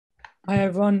Hi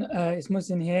everyone, it's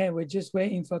Musin here. We're just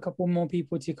waiting for a couple more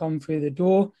people to come through the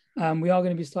door. We are going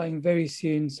to be starting very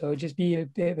soon, so just be a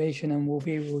bit patient and we'll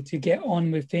be able to get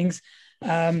on with things.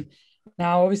 Now,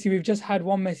 obviously, we've just had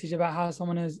one message about how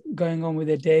someone is going on with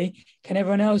their day. Can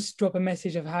everyone else drop a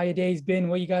message of how your day's been,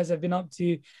 what you guys have been up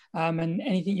to, and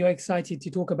anything you're excited to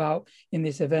talk about in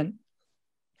this event?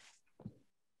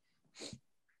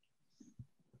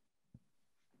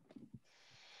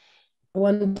 I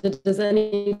wonder, does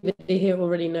anybody here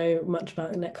already know much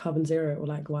about Net Carbon Zero or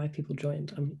like why people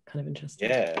joined? I'm kind of interested.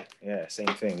 Yeah, same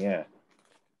thing, yeah.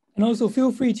 And also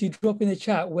feel free to drop in the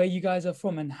chat where you guys are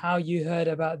from and how you heard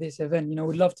about this event. You know,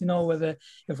 we'd love to know whether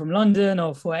you're from London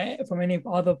or from any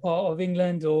other part of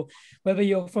England, or whether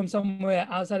you're from somewhere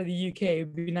outside of the UK.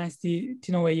 It'd be nice to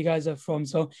know where you guys are from.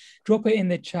 So drop it in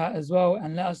the chat as well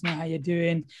and let us know how you're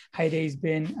doing, how your day's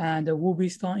been, and we'll be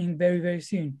starting very, very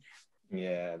soon.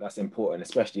 Yeah, that's important,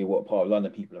 especially what part of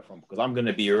London people are from, because I'm going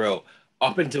to be real.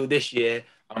 Up until this year,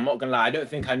 I'm not going to lie, I don't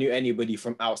think I knew anybody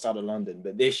from outside of London.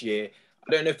 But this year,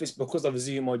 I don't know if it's because of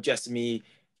Zoom or just me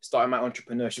starting my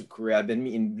entrepreneurship career. I've been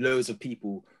meeting loads of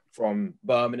people from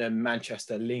Birmingham,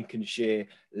 Manchester, Lincolnshire,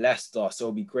 Leicester. So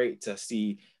it'll be great to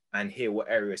see and hear what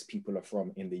areas people are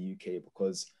from in the UK,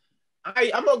 because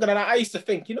I'm not gonna lie, I used to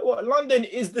think, you know what, London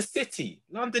is the city.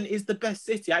 London is the best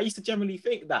city. I used to generally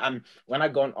think that. And when I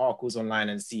go on articles online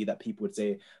and see that people would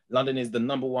say London is the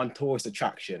 #1 tourist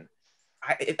attraction,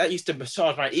 that used to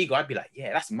charge my ego. I'd be like,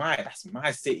 yeah, that's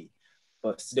my city.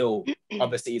 But still,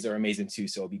 other cities are amazing too.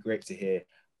 So it'll be great to hear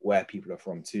where people are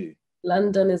from too.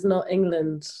 London is not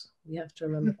England. You have to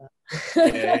remember that.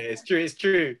 Yeah, it's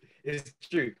true.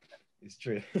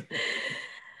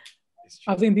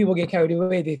 I think people get carried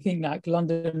away. They think that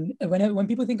London, when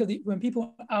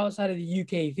people outside of the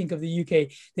UK think of the UK,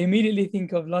 they immediately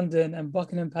think of London and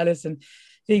Buckingham Palace and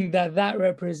think that that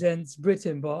represents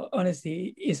Britain. But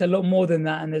honestly, it's a lot more than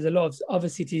that. And there's a lot of other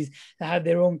cities that have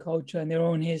their own culture and their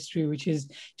own history, which is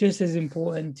just as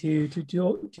important to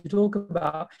talk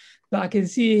about. But I can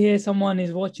see here someone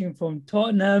is watching from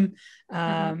Tottenham,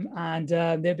 and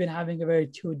they've been having a very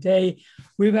chill day.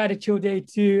 We've had a chill day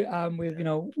too.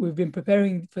 We've been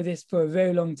preparing for this for a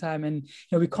very long time, and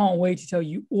we can't wait to tell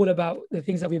you all about the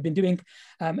things that we've been doing,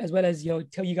 as well as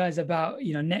tell you guys about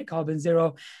Net Carbon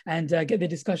Zero and get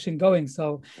the discussion going.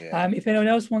 So if anyone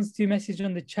else wants to message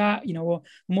on the chat, we're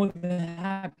more than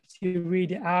happy to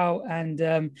read it out,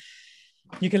 and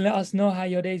you can let us know how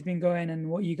your day's been going and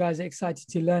what you guys are excited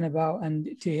to learn about and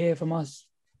to hear from us.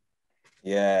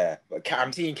 Yeah, but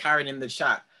I'm seeing Karen in the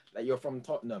chat that you're from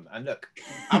Tottenham. And look,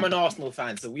 I'm an Arsenal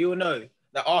fan, so we all know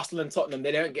that Arsenal and Tottenham,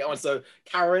 they don't get on. So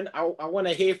Karen, I want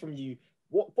to hear from you.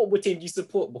 What football team do you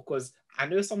support? Because I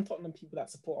know some Tottenham people that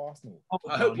support Arsenal.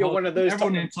 I hope you're one of those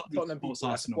Tottenham people that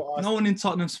support Arsenal. No one in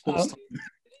Tottenham supports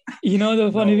Tottenham. The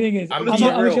funny thing is, I'm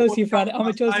a Chelsea fan. I'm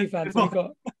a Chelsea fan.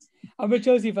 So I'm a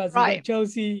Chelsea fan. So right. You got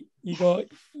Chelsea, you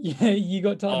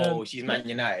got Tottenham. Oh, she's Man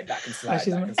United. That can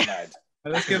slide.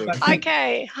 Let's get back.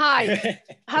 Okay, hi.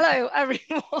 Hello,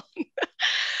 everyone.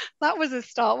 That was a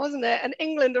start, wasn't it? And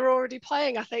England are already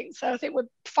playing, I think. So I think we're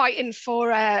fighting for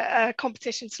a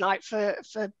competition tonight for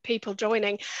people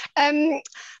joining. So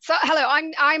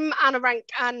hello, I'm Anna Rank,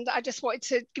 and I just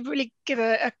wanted to really give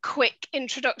a quick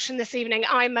introduction this evening.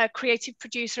 I'm a creative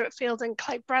producer at Field and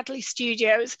Clay Bradley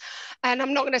Studios, and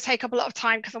I'm not going to take up a lot of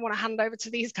time because I want to hand over to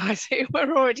these guys who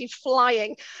are already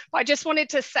flying. But I just wanted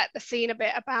to set the scene a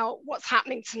bit about what's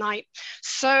happening tonight.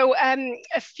 So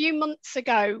a few months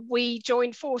ago, we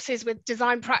joined forces with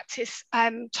design practice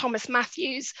Thomas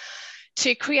Matthews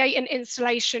to create an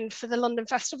installation for the London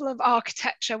Festival of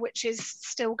Architecture, which is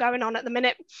still going on at the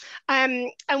minute.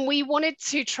 And we wanted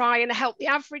to try and help the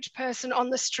average person on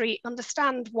the street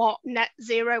understand what net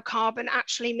zero carbon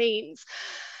actually means.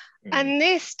 And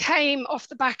this came off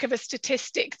the back of a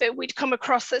statistic that we'd come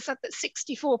across that said that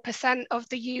 64% of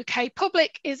the UK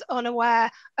public is unaware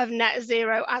of net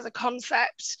zero as a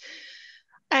concept.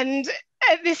 And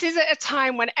this is at a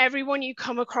time when everyone you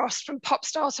come across, from pop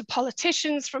stars to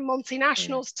politicians, from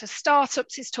multinationals to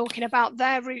startups, is talking about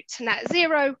their route to net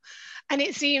zero. And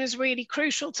it seems really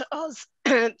crucial to us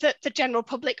that the general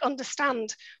public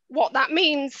understand what that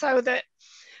means, so that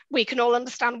we can all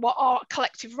understand what our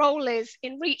collective role is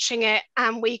in reaching it,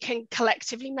 and we can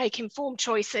collectively make informed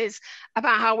choices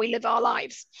about how we live our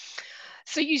lives.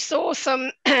 So you saw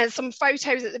some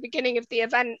photos at the beginning of the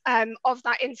event of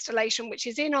that installation, which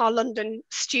is in our London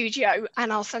studio,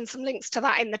 and I'll send some links to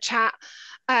that in the chat.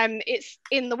 It's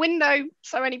in the window,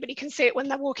 so anybody can see it when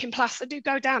they're walking past, so do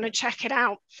go down and check it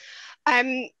out.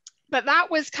 But that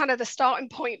was kind of the starting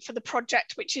point for the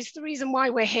project, which is the reason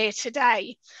why we're here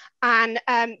today. And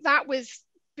that was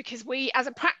because we as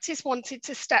a practice wanted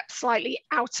to step slightly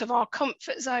out of our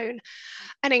comfort zone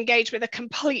and engage with a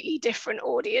completely different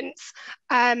audience.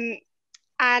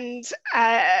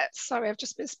 Sorry, I've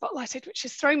just been spotlighted, which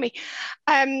has thrown me.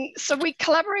 So we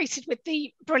collaborated with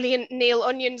the brilliant Neil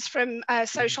Onions from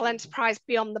social enterprise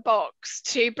Beyond the Box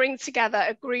to bring together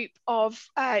a group of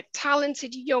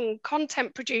talented young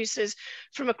content producers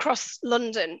from across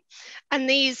London. And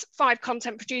these 5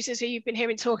 content producers who you've been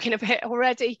hearing talking a bit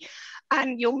already,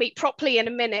 and you'll meet properly in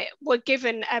a minute, were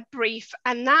given a brief,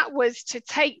 and that was to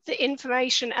take the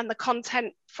information and the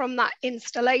content from that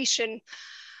installation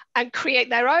and create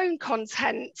their own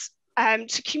content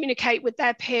to communicate with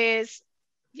their peers,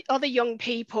 other young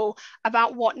people,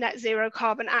 about what net zero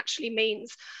carbon actually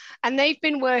means. And they've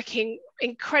been working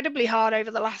incredibly hard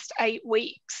over the last 8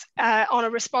 weeks on a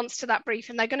response to that brief,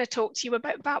 and they're going to talk to you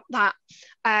about that.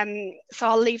 So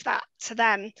I'll leave that to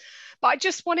them. But I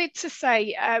just wanted to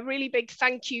say a really big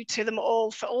thank you to them all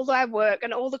for all their work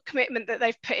and all the commitment that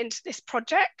they've put into this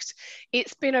project.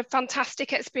 It's been a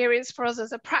fantastic experience for us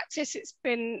as a practice. It's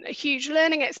been a huge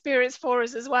learning experience for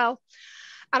us as well.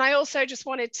 And I also just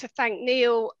wanted to thank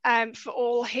Neil for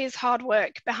all his hard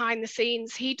work behind the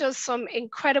scenes. He does some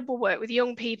incredible work with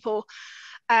young people.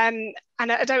 And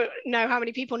I don't know how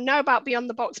many people know about Beyond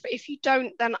the Box, but if you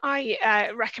don't, then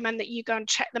I recommend that you go and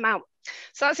check them out.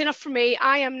 So that's enough from me.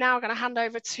 I am now going to hand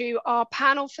over to our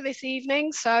panel for this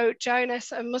evening. So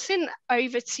Jonas and Musin,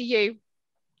 over to you.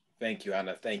 Thank you,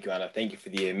 Anna. Thank you, Anna. Thank you for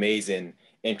the amazing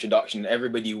introduction.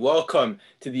 Everybody, welcome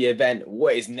to the event.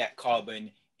 What is net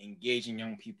carbon? Engaging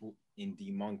young people in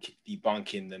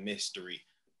debunking the mystery.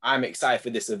 I'm excited for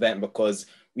this event because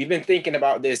we've been thinking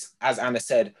about this, as Anna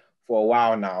said, for a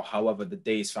while now. However, the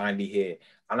day is finally here.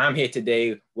 And I'm here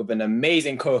today with an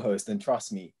amazing co-host. And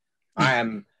trust me, I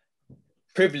am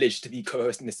privileged to be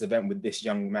co-hosting this event with this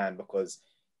young man because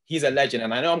he's a legend.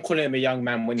 And I know I'm calling him a young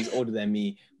man when he's older than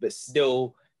me, but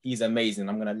still, he's amazing.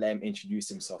 I'm going to let him introduce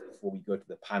himself before we go to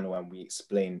the panel and we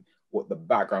explain what the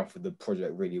background for the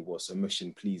project really was. So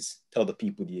Mushin, please tell the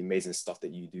people the amazing stuff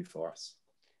that you do for us.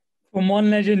 From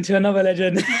one legend to another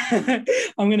legend.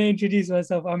 I'm going to introduce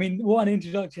myself. I mean, what an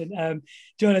introduction.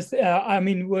 Jonas, I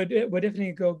mean, we're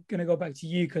definitely going to go back to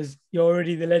you because you're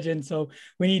already the legend. So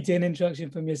we need an introduction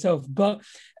from yourself. But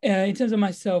in terms of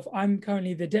myself, I'm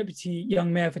currently the Deputy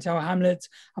Young Mayor for Tower Hamlets.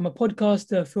 I'm a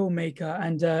podcaster, filmmaker,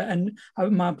 and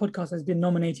my podcast has been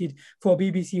nominated for a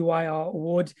BBC YR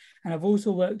award. And I've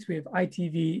also worked with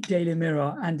ITV, Daily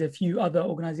Mirror, and a few other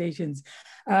organizations.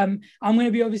 I'm going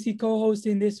to be obviously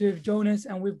co-hosting this with Jonas,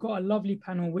 and we've got a lovely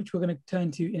panel which we're going to turn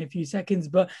to in a few seconds,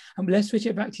 but let's switch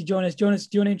it back to Jonas. Jonas,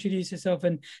 do you want to introduce yourself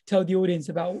and tell the audience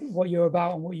about what you're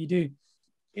about and what you do?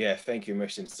 Yeah, thank you,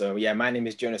 Mushin. So yeah, my name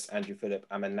is Jonas Andrew Phillip.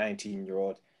 I'm a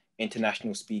 19-year-old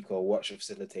international speaker, workshop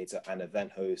facilitator, and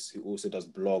event host who also does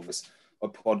blogs, a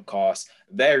podcast,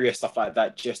 various stuff like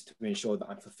that, just to ensure that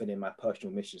I'm fulfilling my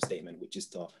personal mission statement, which is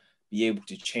to be able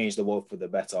to change the world for the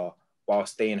better while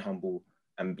staying humble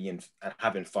and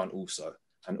having fun also,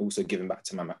 and also giving back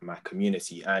to my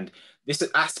community. And this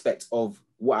aspect of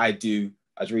what I do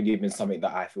has really been something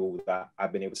that I feel that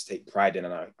I've been able to take pride in,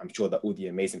 and I'm sure that all the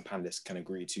amazing panelists can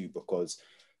agree to, because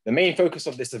the main focus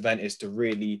of this event is to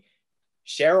really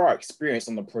share our experience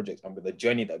on the project and with the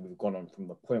journey that we've gone on from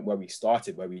the point where we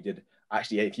started, where we did,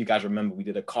 actually, if you guys remember, we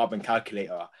did a carbon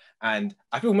calculator, and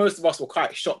I feel most of us were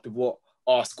quite shocked with what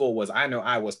our score was. I know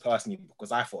I was personally,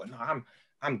 because I thought, no,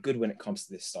 I'm good when it comes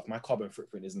to this stuff. My carbon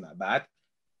footprint isn't that bad.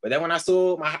 But then when I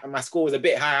saw my score was a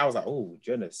bit high, I was like, oh,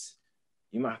 Jonas,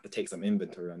 you might have to take some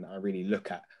inventory and really look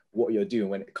at what you're doing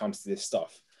when it comes to this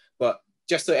stuff. But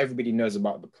just so everybody knows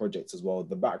about the project as well,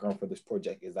 the background for this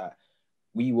project is that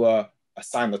we were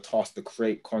assigned the task to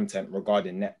create content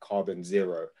regarding net carbon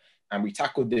zero. And we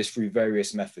tackled this through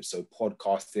various methods. So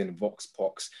podcasting, Vox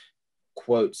Pops,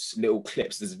 quotes, little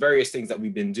clips. There's various things that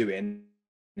we've been doing.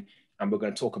 And we're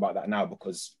going to talk about that now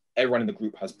because everyone in the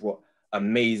group has brought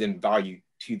amazing value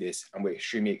to this. And we're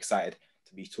extremely excited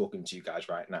to be talking to you guys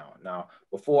right now. Now,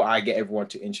 before I get everyone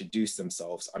to introduce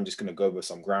themselves, I'm just going to go over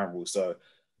some ground rules. So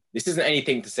this isn't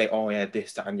anything to say, oh yeah,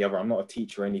 this, that, and the other. I'm not a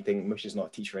teacher or anything. Mush is not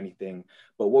a teacher or anything.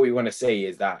 But what we want to say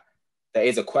is that there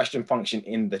is a question function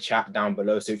in the chat down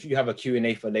below. So if you have a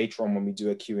Q&A for later on when we do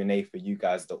a Q&A for you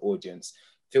guys, the audience,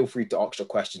 feel free to ask your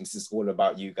questions. This is all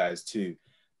about you guys too.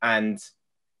 And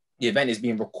the event is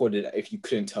being recorded if you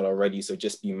couldn't tell already, so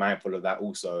just be mindful of that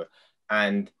also.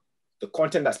 And the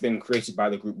content that's been created by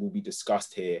the group will be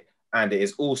discussed here. And it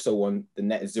is also on the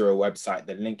Net Zero website.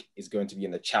 The link is going to be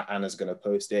in the chat. Anna's going to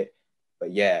post it.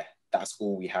 But yeah, that's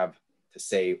all we have to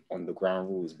say on the ground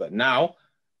rules. But now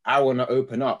I want to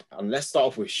open up, and let's start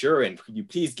off with Shurin. Could you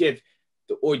please give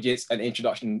the audience an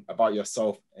introduction about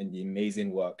yourself and the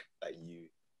amazing work that you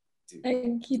do.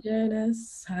 Thank you,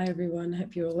 Jonas. Hi, everyone.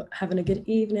 Hope you're all having a good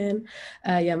evening.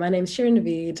 Yeah, my name's Shirin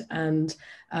Naveed, and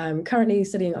I'm currently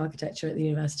studying architecture at the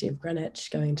University of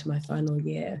Greenwich, going to my final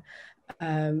year,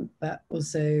 but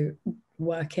also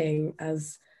working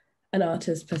as an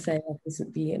artist per se. I've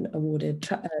recently been awarded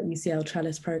UCL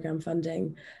Trellis program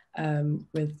funding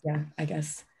with, yeah, I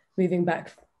guess, moving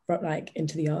back like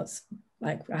into the arts.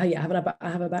 Like, yeah, I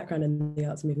have a background in the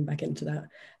arts, moving back into that,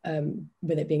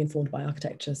 with it being informed by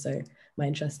architecture. So my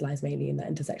interest lies mainly in that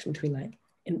intersection between like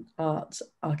in art,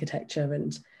 architecture,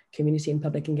 and community and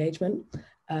public engagement.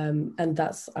 And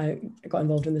I got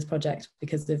involved in this project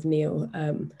because of Neil,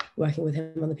 working with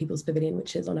him on the People's Pavilion,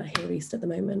 which is on at Hill East at the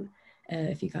moment.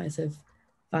 If you guys have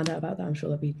found out about that, I'm sure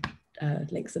there'll be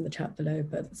links in the chat below,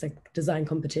 but it's a design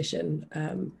competition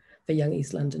for young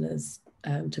East Londoners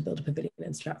to build a pavilion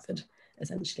in Stratford,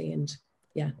 essentially. And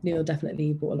yeah, Neil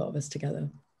definitely brought a lot of us together.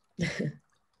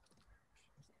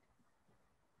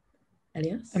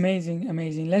 Elias?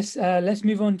 Amazing. Let's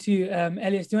move on to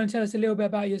Elias. Do you want to tell us a little bit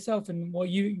about yourself and what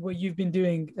you've been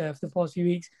doing for the past few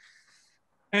weeks?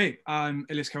 Hey, I'm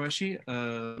Elias Kawashi,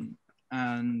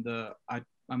 and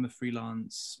I'm a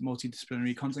freelance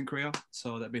multidisciplinary content creator.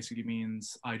 So that basically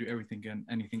means I do everything and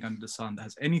anything under the sun that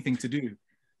has anything to do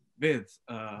with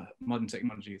modern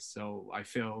technologies. So I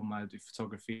film, I do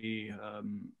photography,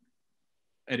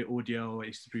 edit audio, I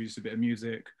used to produce a bit of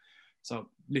music. So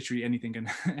literally anything and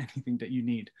anything that you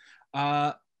need.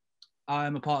 I'm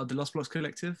a part of the Lost Blocks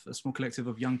Collective, a small collective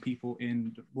of young people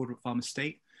in Broadwood Farm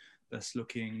Estate that's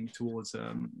looking towards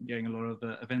getting a lot of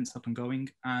events up and going,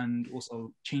 and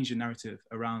also change the narrative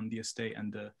around the estate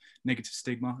and the negative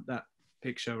stigma. That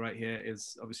picture right here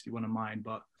is obviously one of mine,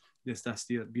 but that's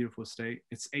the beautiful estate.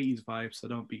 It's 80s vibes, so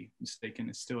don't be mistaken.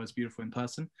 It's still as beautiful in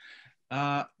person.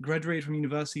 Graduated from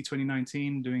university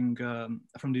 2019, doing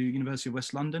from the University of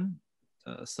West London,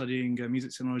 studying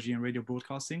music technology and radio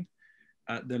broadcasting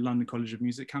at the London College of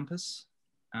Music campus.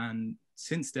 And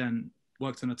since then,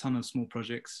 worked on a ton of small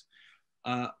projects.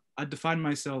 I define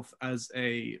myself as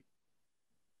a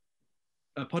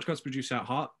podcast producer at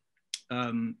heart,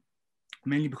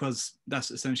 mainly because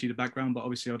that's essentially the background, but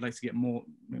obviously I'd like to get more,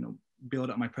 build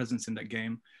up my presence in that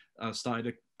game. Started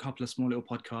a couple of small little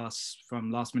podcasts,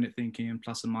 from Last Minute Thinking and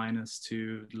Plus and Minus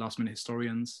to Last Minute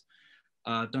Historians.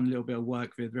 Done a little bit of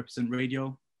work with Represent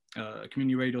Radio, a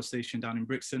community radio station down in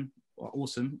Brixton,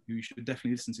 awesome, who you should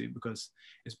definitely listen to, because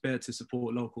it's better to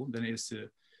support local than it is to,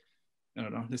 I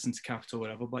don't know, listen to Capital or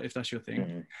whatever. But if that's your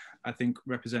thing, I think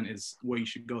Represent is where you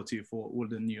should go to for all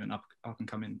the new and up and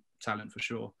coming talent, for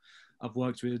sure. I've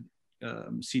worked with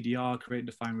CDR, Create,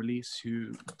 Define, Release,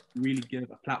 who really give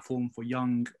a platform for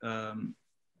young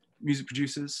music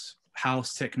producers,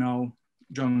 house, techno,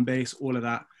 drum and bass, all of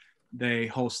that. They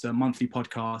host a monthly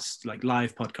podcast, like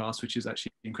live podcast, which is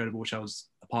actually incredible, which I was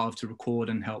a part of to record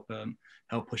and help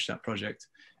push that project.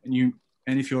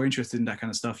 And if you're interested in that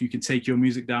kind of stuff, you can take your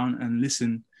music down and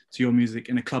listen to your music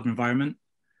in a club environment.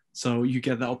 So you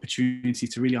get that opportunity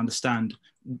to really understand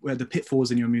where the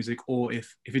pitfalls in your music, or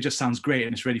if it just sounds great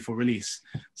and it's ready for release.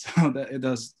 So that it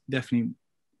does definitely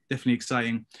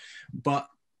exciting. But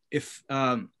if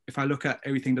I look at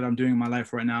everything that I'm doing in my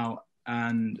life right now,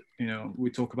 and we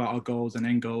talk about our goals and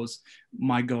end goals,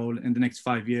 my goal in the next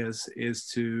 5 years is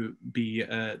to be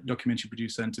a documentary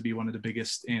producer and to be one of the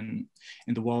biggest in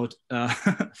the world.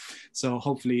 So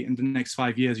hopefully in the next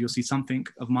 5 years you'll see something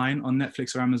of mine on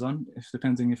Netflix or Amazon,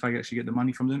 depending if I actually get the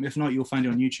money from them. If not, you'll find it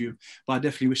on YouTube. But I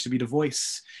definitely wish to be the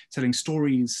voice, telling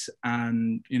stories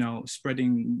and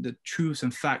spreading the truths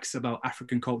and facts about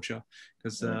African culture,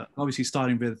 because obviously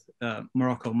starting with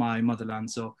Morocco, my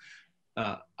motherland. So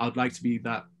I would like to be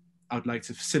that. I would like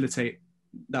to facilitate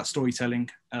that storytelling,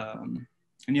 and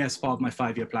yeah, it's part of my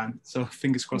 5-year plan. So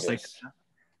fingers crossed. Yes.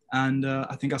 And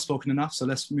I think I've spoken enough. So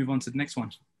let's move on to the next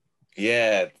one.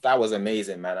 Yeah, that was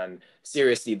amazing, man. And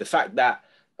seriously, the fact that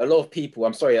a lot of people,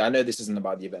 I'm sorry, I know this isn't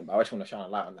about the event, but I just want to shine a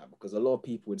light on that, because a lot of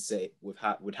people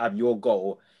would have your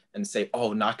goal and say,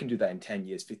 oh, no, I can do that in 10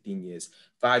 years, 15 years.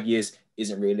 5 years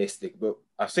isn't realistic. But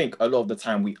I think a lot of the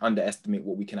time we underestimate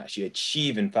what we can actually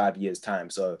achieve in 5 years' time.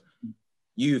 So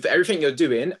everything you're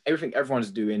doing, everything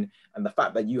everyone's doing, and the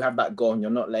fact that you have that goal and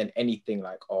you're not letting anything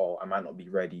like, oh, I might not be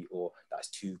ready, or that's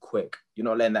too quick. You're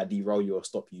not letting that derail you or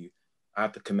stop you. I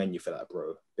have to commend you for that,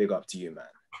 bro. Big up to you, man.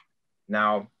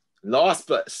 Now, last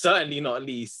but certainly not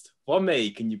least,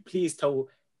 Fome, can you please tell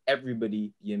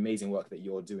everybody the amazing work that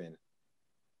you're doing?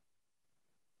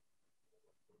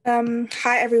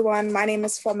 Hi everyone, my name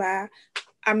is Fome.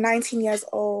 I'm 19 years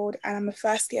old and I'm a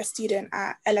first year student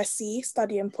at LSE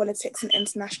studying politics and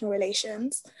international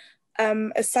relations.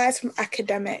 Aside from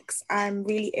academics, I'm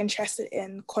really interested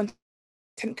in content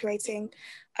creating.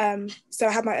 So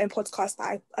I have my own podcast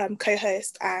that I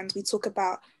co-host, and we talk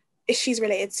about issues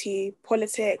related to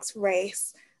politics,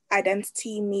 race,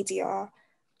 identity, media.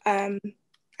 And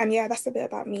yeah, that's a bit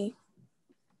about me.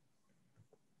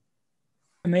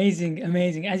 Amazing,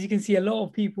 amazing. As you can see, a lot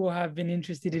of people have been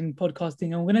interested in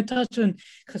podcasting. I'm going to touch on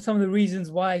some of the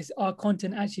reasons why our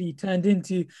content actually turned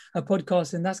into a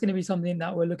podcast, and that's going to be something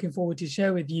that we're looking forward to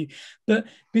share with you. But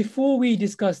before we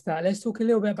discuss that, let's talk a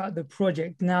little bit about the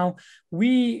project. Now,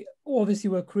 we obviously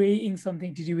were creating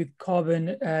something to do with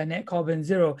carbon, net carbon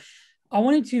zero. I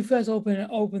wanted to first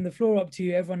open the floor up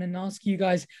to everyone and ask you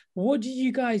guys, what did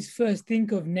you guys first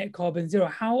think of net carbon zero?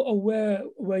 How aware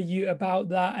were you about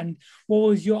that, and what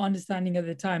was your understanding at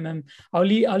the time? I'll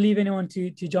leave anyone to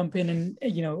jump in, and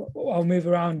I'll move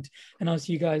around and ask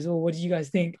you guys, or what do you guys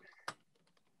think?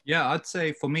 Yeah, I'd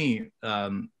say for me,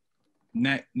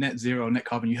 net zero, net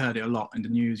carbon, you heard it a lot in the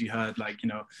news. You heard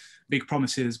big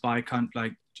promises by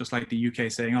just like the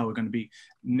UK saying, oh, we're going to be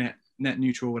net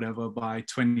neutral, whatever, by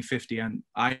 2050. And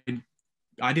I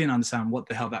didn't understand what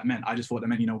the hell that meant. I just thought that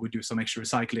meant, we'd do some extra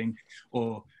recycling,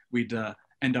 or we'd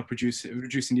end up reducing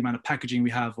the amount of packaging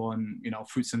we have on,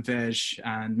 fruits and veg,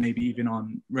 and maybe even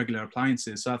on regular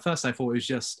appliances. So at first I thought it was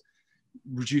just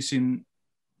reducing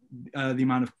the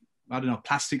amount of,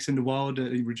 plastics in the world,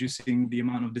 reducing the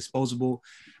amount of disposable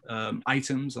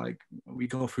items. Like, we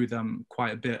go through them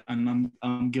quite a bit, and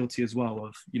I'm guilty as well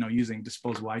of, using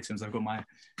disposable items. I've got my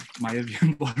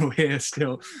Evian bottle here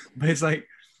still, but it's like,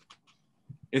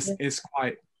 it's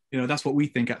quite, that's what we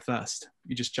think at first.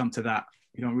 You just jump to that.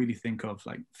 You don't really think of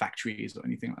like factories or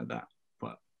anything like that,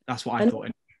 but that's what I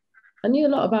thought. I knew a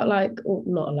lot about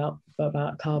not a lot, but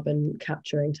about carbon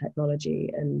capturing technology,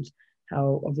 and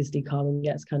how obviously carbon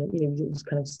gets kind of, you just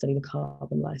kind of study the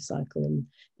carbon life cycle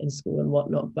in school and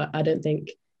whatnot. But I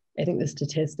think the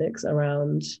statistics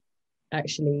around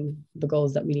actually the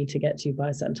goals that we need to get to by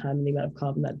a certain time, and the amount of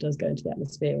carbon that does go into the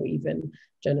atmosphere, or even,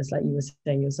 Jonas, like you were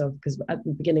saying yourself, because at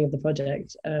the beginning of the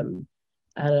project,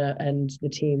 Anna and the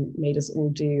team made us all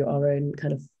do our own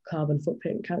kind of carbon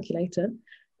footprint calculator.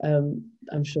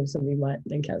 I'm sure some of you might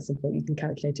think at some point you can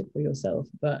calculate it for yourself,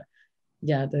 but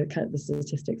yeah, the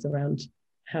statistics around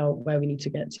where we need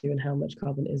to get to and how much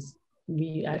carbon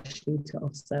we actually need to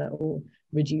offset or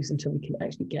reduce until we can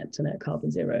actually get to net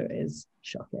carbon zero is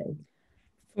shocking.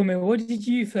 For me, what did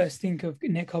you first think of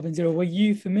net carbon zero? Were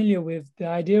you familiar with the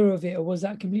idea of it, or was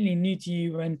that completely new to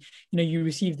you when you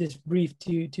received this brief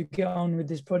to get on with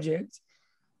this project?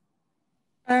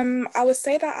 I would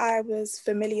say that I was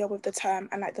familiar with the term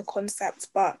and like the concept,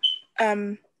 but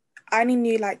I only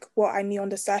knew like what I knew on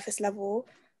the surface level,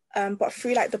 but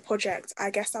through like the project, I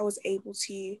guess I was able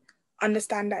to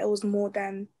understand that it was more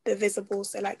than the visible,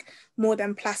 so like more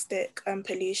than plastic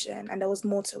pollution, and there was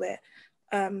more to it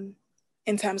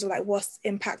in terms of like what's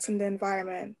impacting the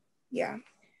environment. Yeah.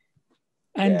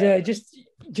 And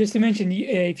just to mention,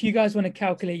 if you guys want to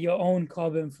calculate your own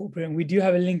carbon footprint, we do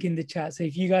have a link in the chat. So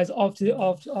if you guys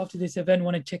after this event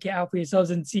want to check it out for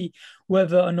yourselves and see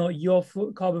whether or not your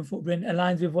carbon footprint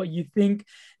aligns with what you think,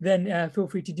 then feel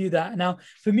free to do that. Now,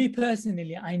 for me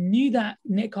personally, I knew that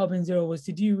net carbon zero was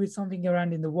to do with something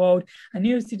around in the world. I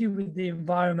knew it was to do with the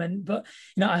environment, but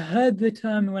I heard the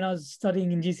term when I was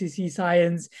studying in GCSE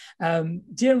science.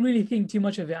 Didn't really think too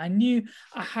much of it. I knew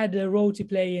I had a role to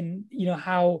play in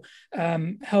how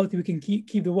healthy we can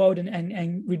keep the world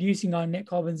and reducing our net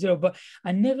carbon zero, but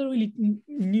I never really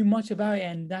knew much about it.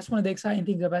 And that's one of the exciting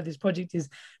things about this project, is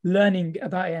learning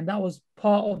about it, and that was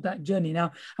part of that journey.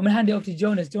 Now I'm gonna hand it off to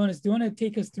Jonas. Jonas, do you want to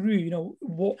take us through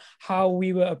how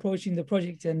we were approaching the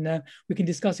project, and we can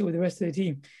discuss it with the rest of the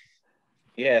team?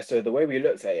 Yeah, so the way we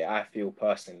looked at it, I feel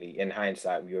personally, in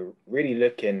hindsight, we were really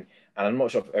looking, and I'm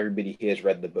not sure if everybody here has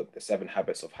read the book, The 7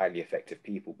 Habits of Highly Effective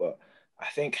People, but I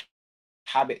think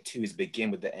habit 2 is begin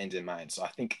with the end in mind. So I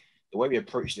think the way we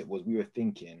approached it was, we were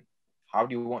thinking, how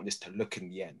do you want this to look in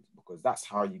the end? Because that's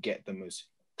how you get the most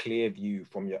clear view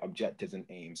from your objectives and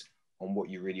aims on what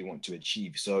you really want to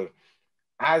achieve. So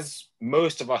as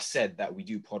most of us said that we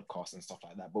do podcasts and stuff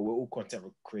like that, but we're all content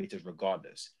creators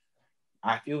regardless.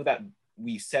 I feel that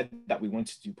we said that we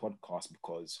wanted to do podcasts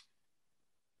because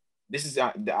this is,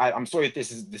 I'm sorry if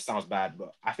this sounds bad,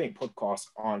 but I think podcasts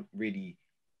aren't really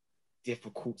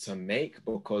difficult to make,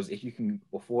 because if you can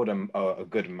afford a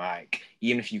good mic,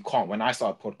 even if you can't, when I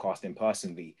started podcasting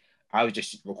personally, I was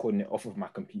just recording it off of my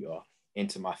computer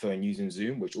into my phone using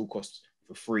Zoom, which all costs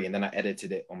for free, and then I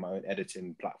edited it on my own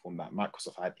editing platform that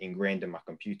Microsoft had ingrained in my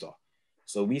computer.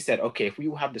 So we said, okay, if we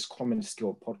all have this common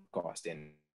skill of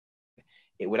podcasting,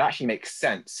 it would actually make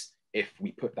sense if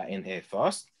we put that in here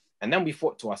first. And then we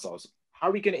thought to ourselves, how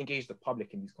are we going to engage the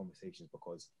public in these conversations?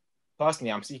 Because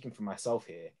personally, I'm speaking for myself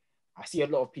here. I see a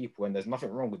lot of people, and there's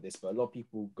nothing wrong with this, but a lot of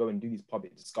people go and do these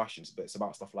public discussions, but it's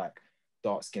about stuff like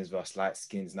dark skins versus light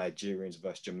skins, Nigerians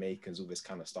versus Jamaicans, all this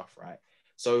kind of stuff, right?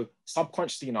 So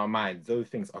subconsciously in our mind, those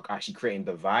things are actually creating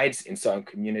divides in certain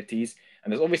communities.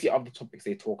 And there's obviously other topics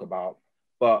they talk about,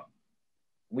 but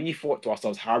we thought to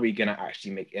ourselves, how are we going to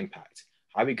actually make impact?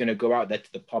 How are we going to go out there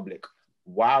to the public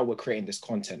while we're creating this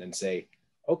content and say,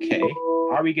 okay,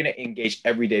 how are we going to engage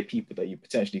everyday people that you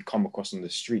potentially come across on the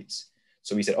streets?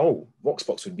 So we said, oh,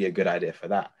 Voxbox would be a good idea for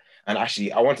that. And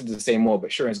actually, I wanted to say more,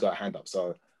 but Sharon's got a hand up.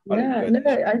 So yeah, no,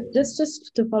 I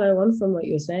just to follow on from what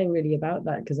you're saying really about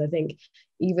that, because I think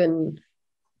even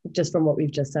just from what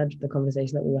we've just said, the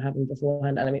conversation that we were having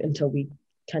beforehand, and I mean, until we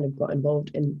kind of got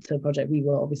involved into the project,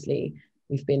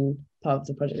 we've been part of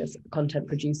the project as content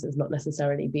producers, not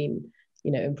necessarily been,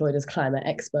 you know, employed as climate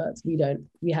experts.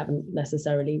 We haven't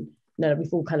necessarily, no,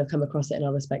 we've all kind of come across it in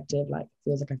our respective, like,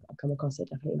 feels like I've come across it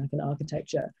definitely like in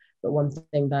architecture. But one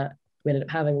thing that we ended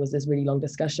up having was this really long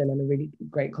discussion and a really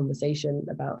great conversation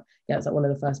about, it's like one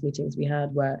of the first meetings we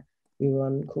had where we were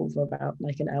on call for about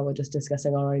like an hour just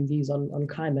discussing our own views on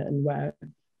climate and where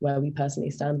we personally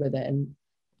stand with it. And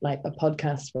like a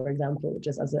podcast, for example,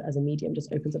 just as a medium,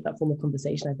 just opens up that form of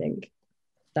conversation. I think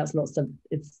that's not some,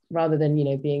 it's rather than, you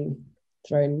know, being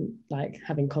thrown, like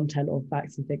having content or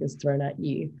facts and figures thrown at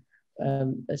you,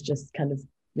 it's just kind of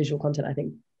visual content. I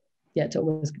think, to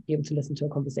almost be able to listen to a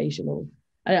conversation, or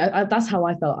that's how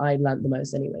I felt I learned the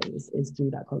most anyways, is through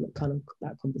that kind of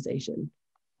that conversation.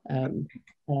 And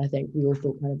I think we all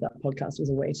thought kind of that podcast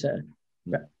was a way to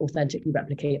authentically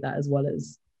replicate that, as well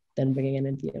as then bringing in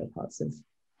the other parts of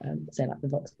say like the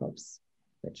Vox Pops,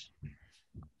 which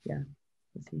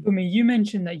I mean, you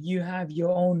mentioned that you have your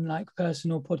own like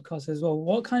personal podcast as well.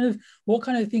 What kind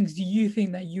of things do you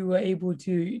think that you were able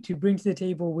to bring to the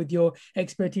table with your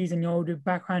expertise and your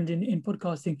background in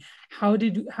podcasting? How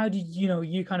did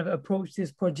you kind of approach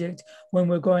this project when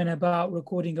we're going about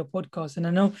recording a podcast? And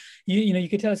I know you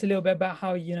could tell us a little bit about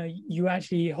how you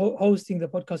actually hosting the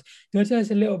podcast. Do you want to tell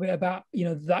us a little bit about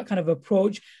that kind of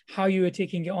approach, how you were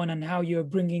taking it on, and how you were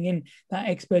bringing in that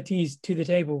expertise to the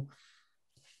table?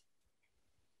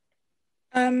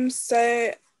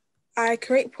 So I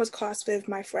create podcasts with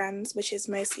my friends, which is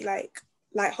mostly like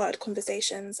lighthearted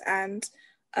conversations, and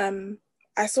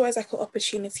I saw it as like an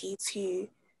opportunity to,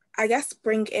 I guess,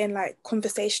 bring in like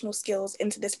conversational skills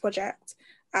into this project,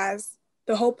 as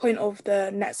the whole point of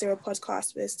the Net Zero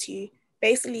podcast was to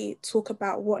basically talk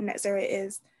about what net zero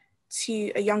is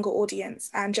to a younger audience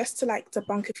and just to like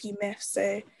debunk a few myths.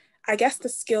 So I guess the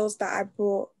skills that I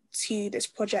brought to this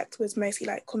project was mostly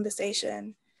like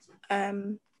conversation,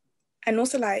 and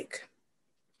also like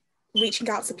reaching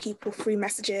out to people through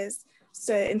messages.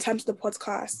 So in terms of the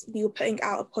podcast, we were putting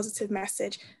out a positive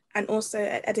message and also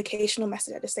an educational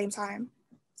message at the same time.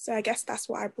 So I guess that's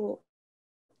what I brought.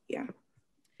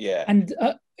 Yeah. And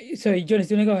sorry, Jonas,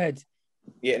 do you want to go ahead?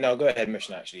 Yeah, no, go ahead,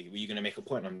 Mission. Actually, were you going to make a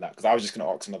point on that? Because I was just going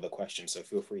to ask another question, so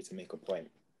feel free to make a point.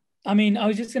 I mean, I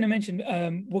was just going to mention,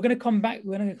 we're going to come back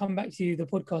to the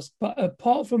podcast, but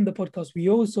apart from the podcast, we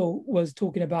also was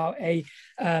talking about we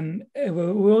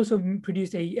also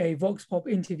produced a Vox Pop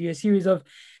interview, a series of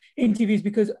interviews,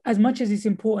 because as much as it's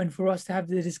important for us to have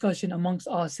the discussion amongst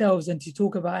ourselves and to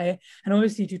talk about it, and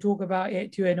obviously to talk about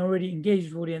it to an already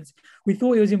engaged audience, we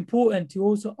thought it was important to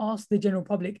also ask the general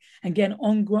public and get an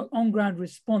on-ground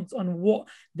response on what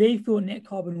they thought net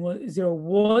carbon zero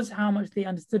was, how much they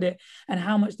understood it, and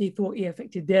how much they thought it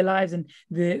affected their lives and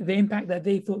the impact that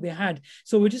they thought they had.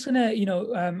 So we're just gonna,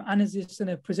 Anna's just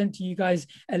gonna present to you guys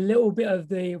a little bit of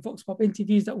the Vox Pop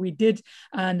interviews that we did,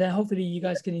 and hopefully you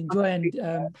guys can enjoy, and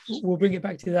we'll bring it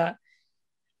back to that.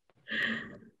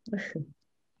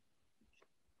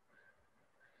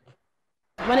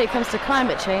 When it comes to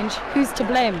climate change, who's to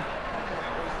blame?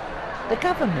 The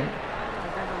government,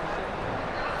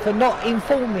 for not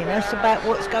informing us about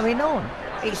what's going on.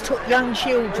 It's took young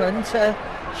children to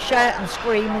shout and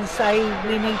scream and say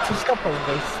we need to stop all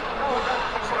this.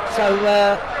 So,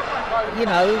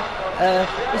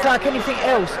 it's like anything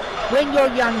else. When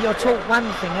you're young, you're taught one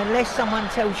thing. Unless someone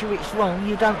tells you it's wrong,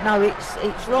 you don't know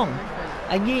it's wrong.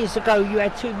 And years ago, you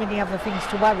had too many other things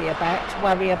to worry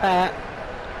about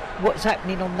what's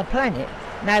happening on the planet.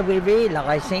 Now we're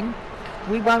realising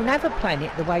we won't have a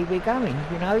planet the way we're going,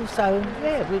 So,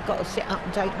 yeah, we've got to sit up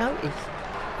and take notice.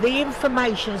 The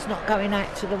information's not going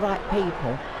out to the right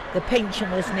people. The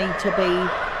pensioners need to be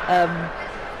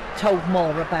told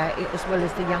more about it, as well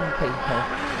as the young people,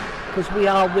 because we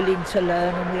are willing to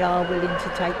learn and we are willing to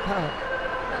take part.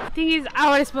 I think it's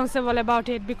our responsible about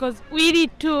it, because we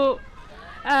need to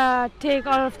take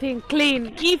all of things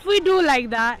clean. If we do like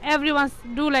that, everyone's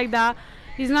do like that,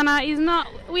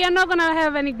 we are not gonna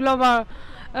have any global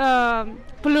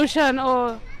pollution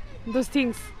or those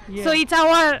things. Yeah. So it's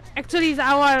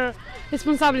our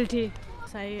responsibility.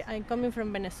 I'm coming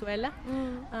from Venezuela,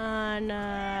 and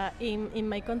in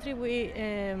my country we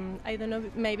I don't know,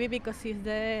 maybe because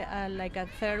it's like a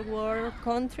third world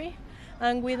country,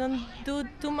 and we don't do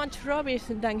too much rubbish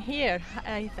than here.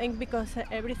 I think because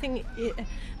everything,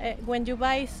 when you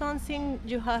buy something,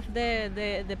 you have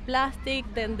the plastic,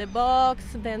 then the box,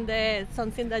 then the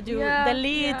something that you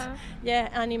delete. Yeah,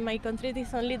 and in my country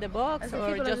it's only the box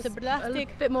or just the plastic.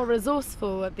 A bit more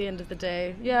resourceful at the end of the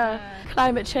day. Yeah.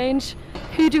 Climate change.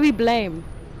 Who do we blame?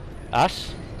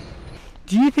 Us.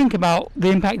 Do you think about the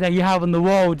impact that you have on the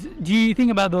world? Do you think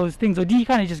about those things, or do you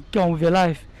kind of just go on with your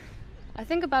life? I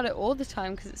think about it all the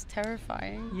time because it's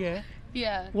terrifying. Yeah.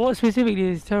 Yeah. What specifically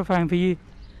is terrifying for you?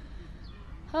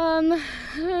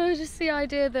 Just the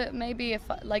idea that maybe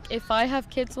if I have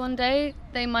kids one day,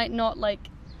 they might not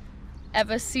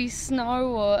ever see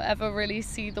snow or ever really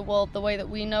see the world the way that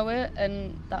we know it,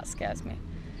 and that scares me.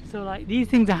 So these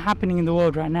things are happening in the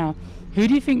world right now. Who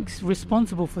do you think's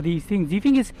responsible for these things? Do you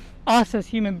think it's us as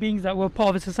human beings that were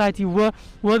part of a society were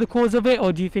the cause of it,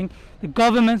 or do you think the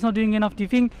government's not doing enough? Do you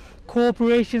think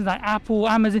corporations like Apple,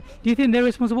 Amazon, do you think they're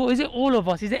responsible? Is it all of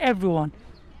us? Is it everyone?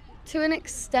 To an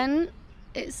extent,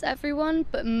 it's everyone,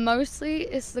 but mostly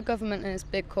it's the government and its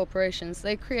big corporations.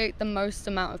 They create the most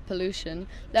amount of pollution.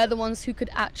 They're the ones who could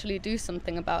actually do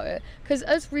something about it. Because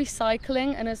as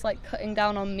recycling and as cutting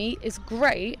down on meat is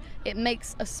great, it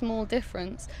makes a small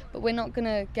difference, but we're not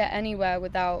gonna get anywhere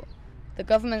without the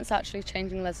government's actually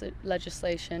changing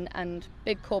legislation and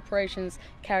big corporations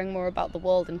caring more about the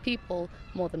world and people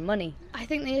more than money. I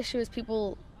think the issue is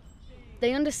people,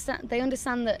 they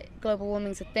understand that global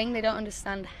warming's a thing. They don't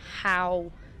understand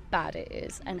how bad it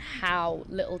is and how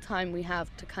little time we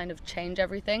have to kind of change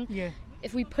everything. Yeah.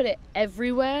 If we put it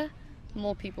everywhere,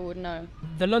 more people would know.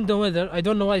 The London weather, I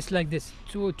don't know why it's like this.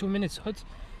 2 minutes hot,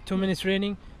 2 minutes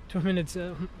raining, 2 minutes.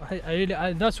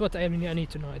 That's what I need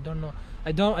to know. I don't know.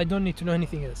 I don't need to know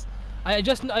anything else.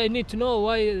 I need to know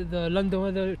why the London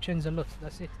weather changed a lot.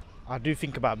 That's it. I do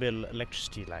think about a bit of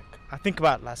electricity. I think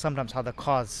about sometimes how the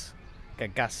cars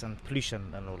get gas and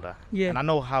pollution and all that. Yeah. And I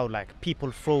know how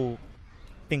people throw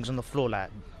things on the floor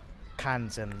like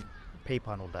cans and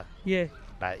paper and all that. Yeah.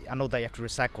 I know that you have to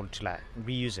recycle to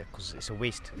reuse it, because it's a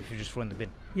waste if you just throw in the bin.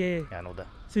 Yeah. Yeah, I know that.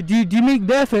 So do you make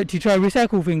the effort to try to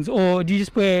recycle things, or do you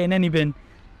just put it in any bin?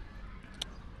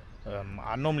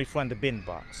 I normally throw in the bin,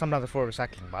 but sometimes I throw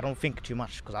recycling, but I don't think too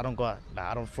much because I don't go out,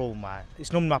 I don't throw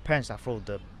it's normally my parents that throw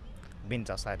the bins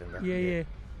outside in there. Yeah.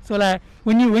 So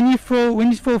when you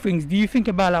throw things, do you think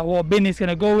about what bin it's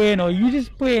gonna go in, or you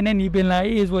just put it in any bin, it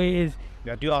is what it is?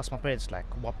 Yeah, I do ask my parents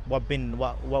what bin,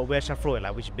 where should I throw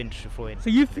it, which bin should I throw it in. So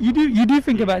you do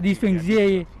think about these things,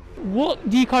 yeah. What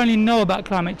do you currently know about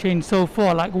climate change so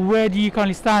far? Where do you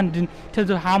currently stand in terms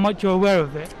of how much you're aware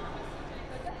of it?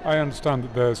 I understand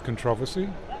that there's controversy,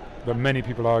 that many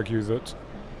people argue that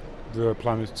the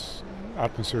planet's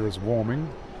atmosphere is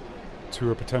warming to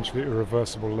a potentially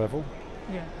irreversible level.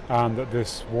 Yeah. And that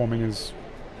this warming is,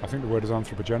 I think the word is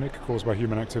anthropogenic, caused by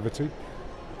human activity.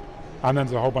 And then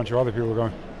there's a whole bunch of other people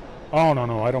going, oh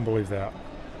no, I don't believe that.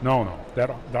 No,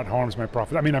 that harms my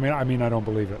profit. I mean, I don't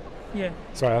believe it. Yeah.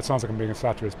 Sorry, that sounds like I'm being a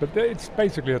satirist, but it's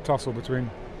basically a tussle between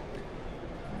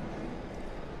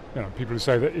people who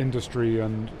say that industry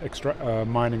and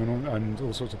mining and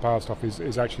all sorts of power stuff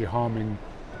is actually harming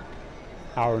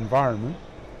our environment.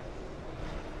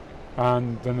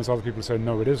 And then there's other people who say,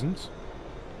 no, it isn't,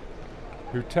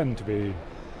 who tend to be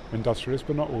industrialists,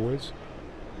 but not always.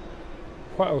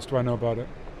 What else do I know about it?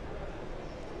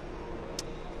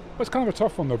 Well, it's kind of a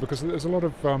tough one, though, because there's a lot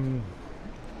of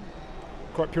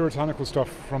quite puritanical stuff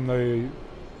from the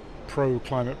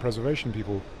pro-climate preservation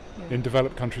people in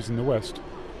developed countries in the West,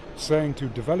 saying to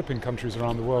developing countries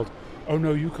around the world, oh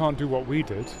no, you can't do what we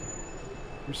did,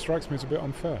 which strikes me as a bit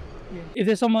unfair. Yeah. If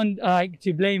there's someone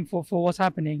to blame for what's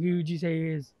happening, who would you say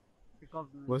is? The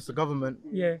government. Well, it's the government.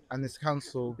 Yeah. And this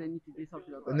council. They need to do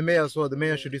something about and the mayor as well. The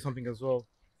mayor should do something as well,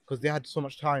 because they had so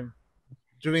much time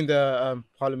during the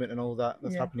parliament and all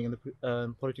that's happening in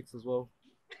the politics as well.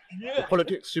 The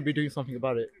politics should be doing something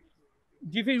about it.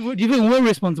 Do you think we're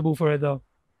responsible for it though?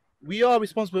 We are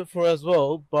responsible for it as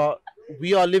well, but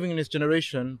we are living in this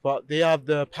generation, but they have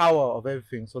the power of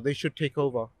everything, so they should take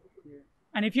over.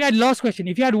 And if you had last question,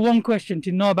 if you had one question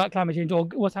to know about climate change or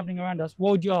what's happening around us,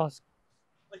 what would you ask?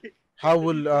 How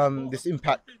will this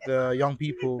impact the young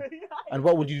people, and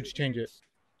what would you do to change it?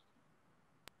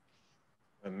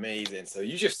 Amazing. So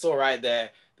you just saw right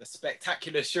there the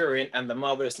spectacular Shurin and the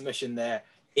marvelous mission there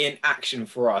in action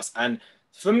for us. And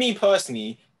for me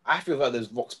personally, I feel like those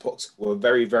Vox Pops were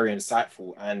very, very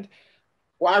insightful. And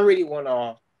what I really want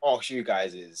to ask you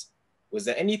guys is, was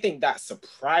there anything that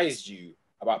surprised you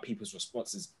about people's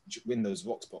responses in those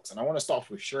Vox Pops? And I want to start off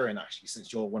with Shurin, actually,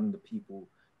 since you're one of the people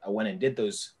that went and did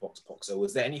those Vox Pops. So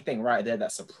was there anything right there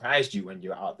that surprised you when you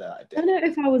were out there that day? I don't know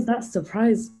if I was that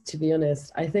surprised, to be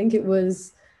honest. I think it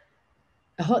was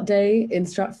a hot day in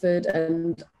Stratford,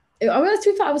 and to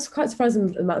be fair, I was quite surprised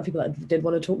in the amount of people that did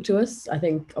want to talk to us. I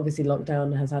think obviously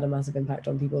lockdown has had a massive impact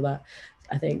on people. That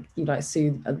I think, you know, like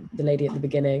Sue, the lady at the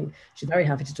beginning, she's very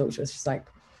happy to talk to us. She's like,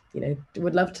 you know,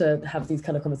 would love to have these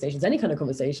kind of conversations, any kind of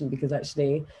conversation, because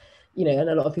actually, you know,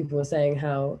 and a lot of people were saying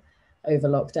how over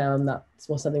lockdown that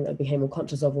was something that became more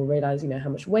conscious of, or realized, you know, how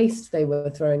much waste they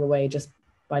were throwing away just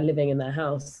by living in their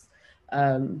house.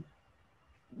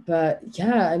 But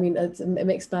yeah, I mean, it's a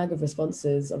mixed bag of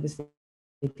responses. Obviously,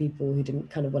 people who didn't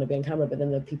kind of want to be on camera, but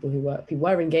then the people who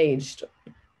were engaged.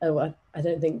 I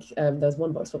don't think there was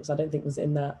one Vox Pops I don't think was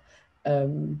in that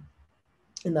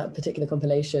particular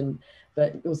compilation.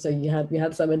 But also we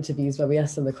had some interviews where we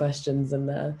asked them the questions, and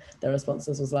their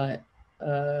responses was like,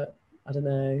 I don't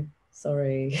know,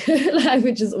 sorry, like,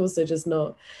 which is also just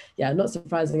not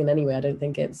surprising in any way. I don't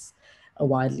think it's a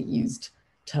widely used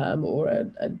term or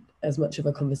as much of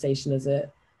a conversation as it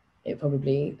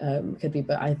probably could be.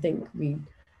 But I think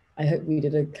I hope we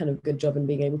did a kind of good job in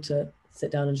being able to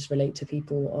sit down and just relate to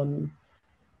people on,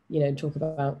 you know, talk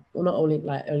about, well, not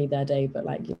only their day, but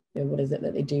like, you know, what is it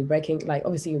that they do? Breaking, like,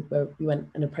 obviously we went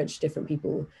and approached different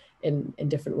people in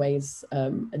different ways,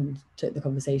 and took the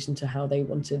conversation to how they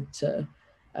wanted to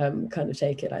kind of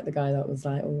take it. Like the guy that was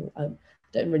like, oh, I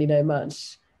don't really know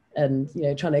much, and, you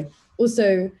know, trying to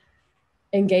also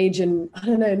engage and, I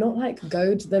don't know, not like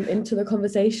goad them into the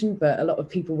conversation, but a lot of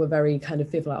people were very kind of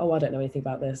fearful, like, oh, I don't know anything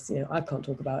about this, you know, I can't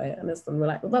talk about it. And we're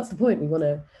like, well, that's the point. We want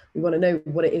to know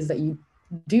what it is that you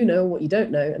do know, what you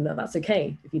don't know, and that's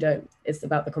okay if you don't. It's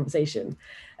about the conversation.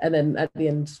 And then at the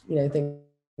end, you know,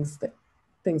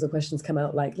 things or questions come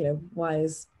out like, you know, why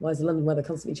is the London weather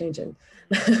constantly changing?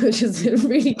 Which is a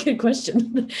really good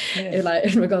question,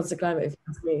 in regards to climate, if you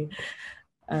ask me.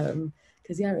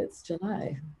 Because yeah, it's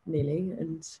July nearly,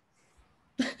 and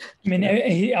I mean,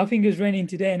 I think it's raining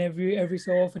today, and every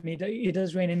so often it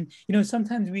does rain. And, you know,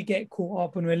 sometimes we get caught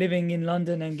up when we're living in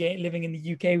London and living in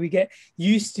the UK. We get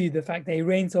used to the fact that it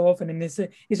rains so often, and it's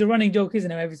a running joke,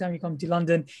 isn't it? Every time you come to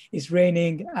London, it's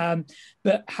raining.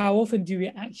 But how often do we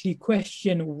actually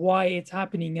question why it's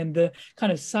happening and the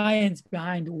kind of science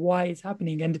behind why it's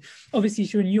happening? And obviously,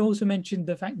 Sharon, you also mentioned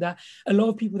the fact that a lot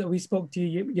of people that we spoke to,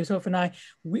 yourself and I,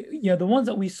 you know, the ones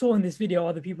that we saw in this video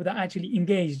are the people that actually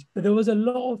engaged. But there was a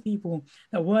lot of people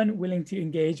that weren't willing to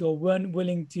engage or weren't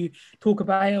willing to talk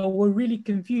about it, or were really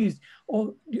confused,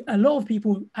 or a lot of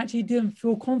people actually didn't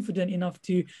feel confident enough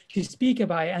to speak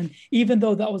about it. And even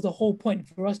though that was the whole point,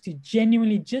 for us to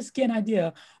genuinely just get an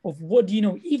idea of what do you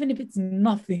know, even if it's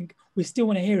nothing, we still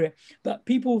want to hear it. But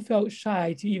people felt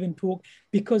shy to even talk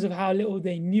because of how little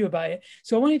they knew about it.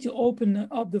 So I wanted to open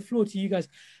up the floor to you guys.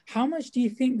 How much do you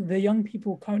think the young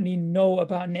people currently know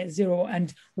about net zero,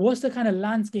 and what's the kind of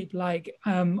landscape like?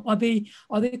 Are they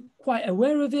quite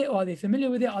aware of it, or are they familiar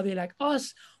with it? Are they like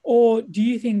us, or do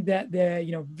you think that they're,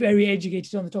 you know, very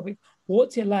educated on the topic?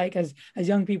 What's it like as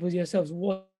young people as yourselves?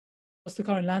 What's the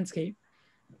current landscape?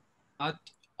 I'd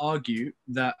argue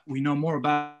that we know more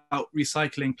about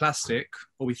recycling plastic,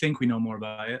 or we think we know more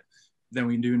about it, than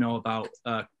we do know about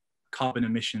carbon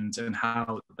emissions and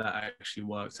how that actually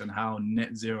works and how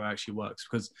net zero actually works.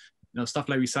 Because, you know, stuff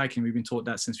like recycling, we've been taught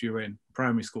that since we were in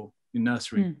primary school, in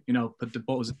nursery. You know, put the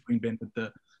bottles in the green bin, put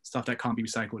the stuff that can't be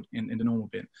recycled in the normal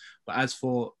bin. But as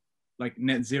for like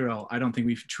net zero, I don't think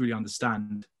we truly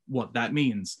understand what that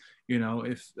means. You know,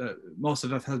 if most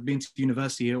of us have been to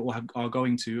university here, or are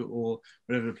going to, or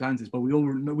whatever the plan is, but we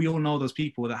all know those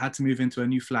people that had to move into a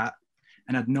new flat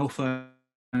and had no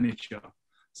furniture.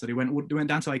 So they went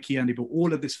down to IKEA and they bought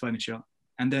all of this furniture,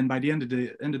 and then by the end of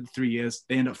the 3 years,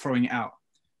 they end up throwing it out.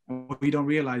 And what we don't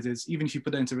realize is, even if you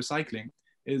put that into recycling,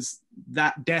 is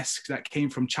that desk that came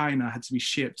from China had to be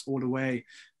shipped all the way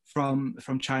from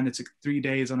China. It took 3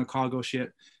 days on a cargo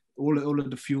ship. All of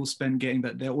the fuel spent getting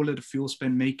that there, all of the fuel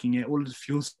spent making it, all of the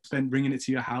fuel spent bringing it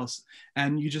to your house,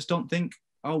 and you just don't think,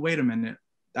 oh, wait a minute,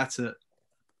 that's a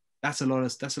lot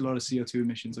of CO2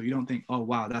 emissions. Or you don't think, oh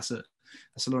wow, that's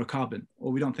that's a lot of carbon.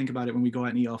 Or we don't think about it when we go out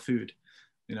and eat our food.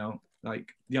 You know,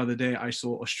 like the other day I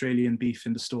saw Australian beef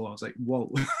in the store. I was like,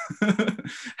 whoa,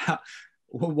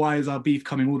 why is our beef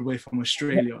coming all the way from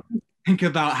Australia? Think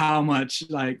about how much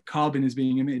like carbon is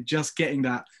being emitted. Just getting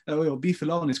that beef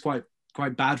alone is quite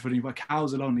bad for them, but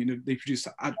cows alone, you know, they produce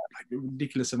like a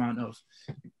ridiculous amount of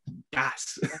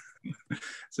gas.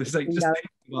 So it's like just thinking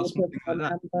about something like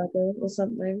that. Or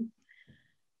something.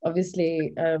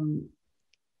 Obviously,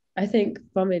 I think,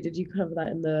 Fami, did you cover that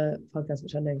in the podcast,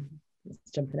 which I know is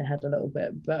jumping ahead a little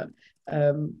bit, but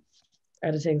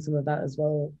editing some of that as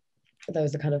well, there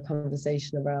was a kind of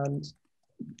conversation around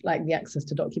like the access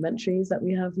to documentaries that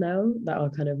we have now that are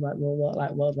kind of like more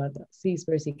like worldwide,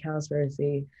 Seaspiracy,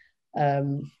 Cowspiracy,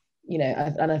 you know,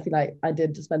 and I feel like I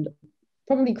did spend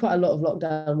probably quite a lot of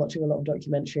lockdown watching a lot of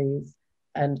documentaries,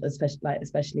 and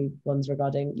especially ones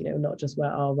regarding, you know, not just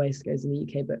where our waste goes in the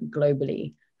UK, but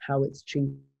globally, how it's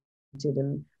treated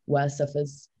and where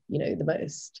suffers, you know, the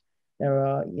most. There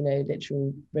are, you know,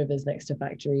 literal rivers next to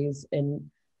factories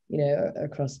in, you know,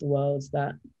 across the world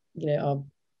that, you know, are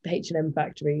H&M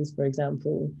factories, for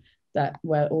example, that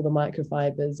where all the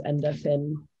microfibers end up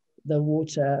in the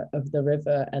water of the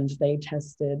river, and they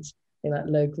tested in like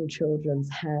local children's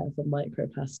hair for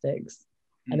microplastics,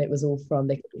 and it was all from,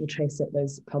 they could all trace it,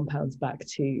 those compounds back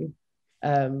to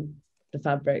the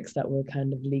fabrics that were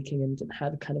kind of leaking and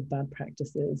had kind of bad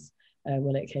practices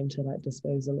when it came to like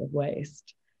disposal of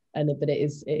waste. But it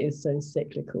is so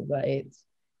cyclical, but it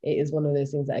is one of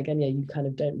those things that, again, yeah, you kind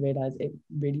of don't realize it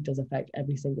really does affect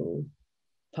every single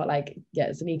part. Like, yeah,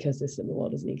 it's an ecosystem, the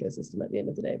world is an ecosystem at the end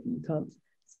of the day, but you can't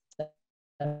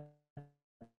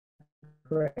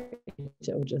separate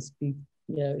it or just be,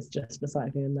 you know, it's just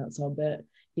recycling and that's our bit.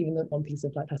 Even the one piece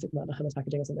of like plastic might not have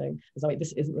packaging or something, it's like,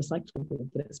 this isn't recyclable,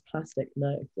 but it's plastic.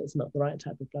 No, it's not the right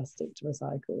type of plastic to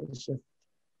recycle. It's just,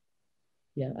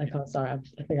 yeah, I can't, sorry,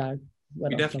 I think I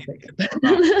went off topic.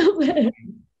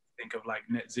 Think of like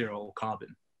net zero or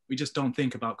carbon. We just don't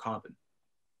think about carbon.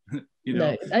 You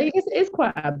No, know? I guess it's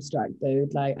quite abstract though,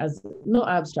 like, as not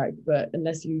abstract, but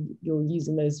unless you're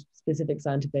using those specific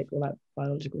scientific or like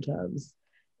biological terms,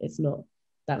 it's not,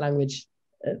 that language,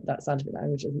 that scientific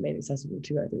language isn't made accessible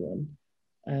to everyone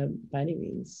by any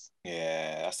means.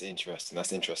 Yeah, that's interesting.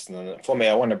 That's interesting. And for me,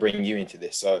 I want to bring you into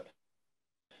this. So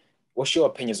what's your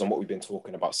opinions on what we've been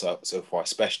talking about so far,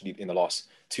 especially in the last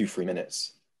 2-3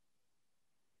 minutes?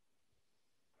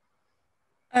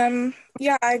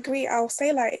 Yeah, I agree. I'll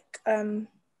say like,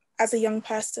 as a young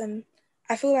person,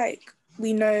 I feel like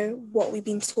we know what we've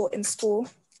been taught in school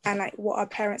and like what our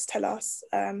parents tell us.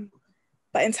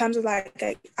 But in terms of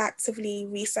like actively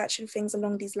researching things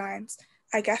along these lines,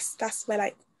 I guess that's where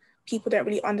like people don't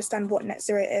really understand what net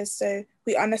zero is. So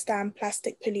we understand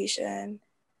plastic pollution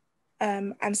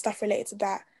and stuff related to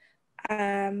that.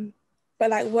 But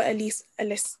like what Elise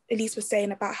was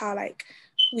saying about how like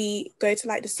we go to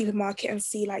like the supermarket and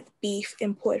see like beef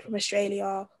imported from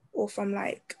Australia or from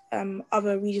like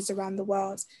other regions around the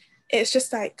world. It's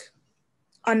just like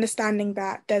understanding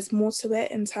that there's more to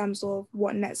it in terms of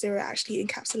what net zero actually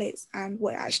encapsulates and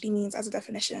what it actually means as a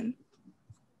definition.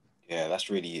 Yeah, that's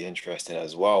really interesting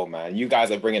as well, man. You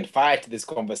guys are bringing fire to this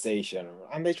conversation.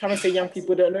 And they're trying to say young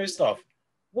people don't know stuff.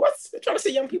 What? They're trying to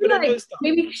say young people don't know stuff.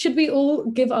 Maybe should we all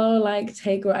give our like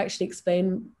take or actually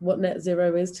explain what net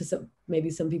zero is to maybe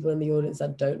some people in the audience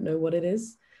that don't know what it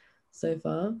is so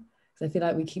far? Because I feel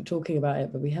like we keep talking about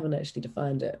it, but we haven't actually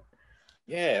defined it.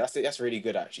 Yeah, that's it. That's really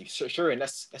good actually. Sure, and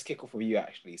let's kick off with you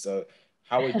actually. So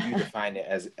how would you define it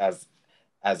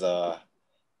as a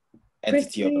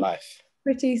entity of life?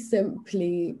 Pretty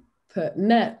simply put,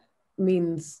 net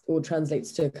means or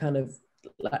translates to kind of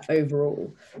like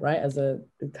overall, right, as a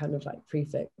kind of like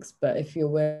prefix. But if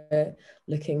we're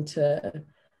looking to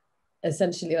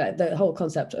essentially, like, the whole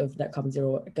concept of net carbon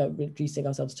zero, reducing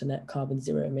ourselves to net carbon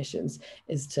zero emissions,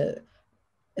 is to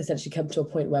essentially come to a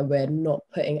point where we're not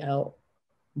putting out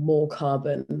more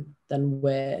carbon than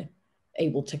we're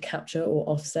able to capture or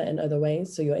offset in other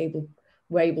ways. So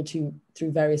we're able to,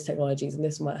 through various technologies, and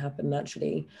this might happen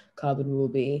naturally, carbon will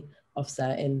be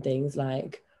offset in things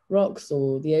like rocks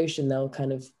or the ocean. They'll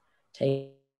kind of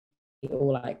take,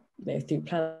 or like, you know, through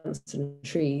plants and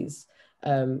trees.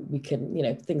 We can, you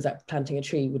know, things like planting a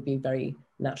tree would be a very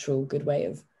natural, good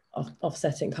way of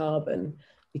offsetting carbon,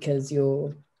 because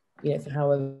you're, you know, for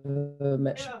however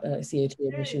much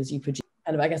CO2 emissions you produce,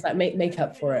 kind of, I guess, that make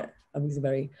up for it. I'm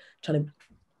trying to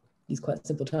use quite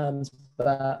simple terms,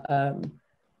 but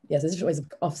yes, there's different ways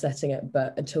of offsetting it.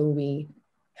 But until we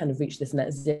kind of reach this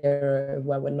net zero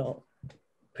where we're not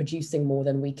producing more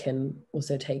than we can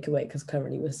also take away, because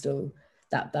currently we're still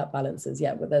that balances.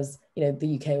 Yeah, but there's, you know,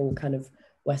 the UK or kind of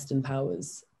Western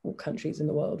powers or countries in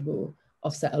the world will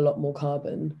offset a lot more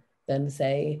carbon than,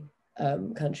 say,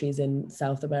 countries in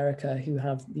South America who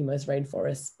have the most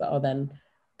rainforests, but are then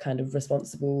kind of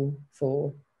responsible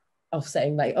for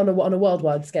offsetting, like on a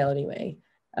worldwide scale anyway.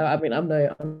 I mean, I'm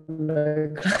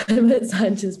no climate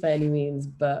scientist by any means,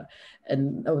 but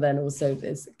then also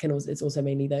it's also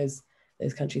mainly those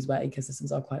countries where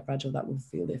ecosystems are quite fragile that will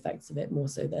feel the effects of it more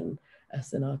so than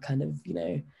us in our kind of, you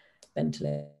know,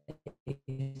 ventilated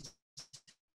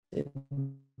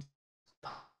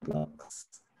blocks.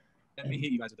 Let me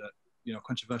hit you guys with a, you know,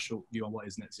 controversial view on what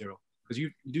is net zero, because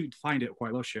you do find it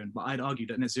quite well, Sharon, but I'd argue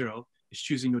that net zero is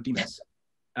choosing your demons.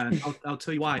 And I'll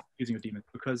tell you why choosing your demons,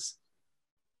 because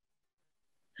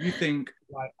you think,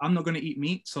 like, I'm not going to eat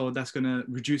meat, so that's going to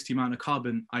reduce the amount of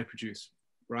carbon I produce,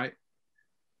 right?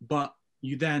 But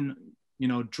you then, you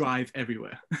know, drive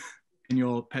everywhere in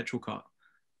your petrol car.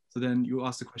 So then you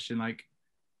ask the question, like,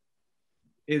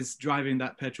 is driving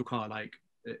that petrol car like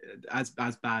as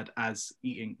bad as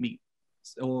eating meat?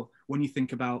 Or when you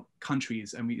think about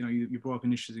countries, and you brought up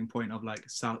an interesting point of like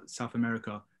South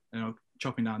America, you know,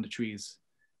 chopping down the trees.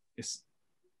 It's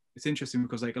interesting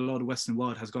because like a lot of the Western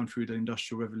world has gone through the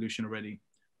Industrial Revolution already,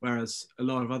 whereas a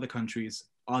lot of other countries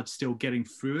are still getting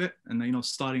through it and, you know,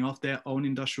 starting off their own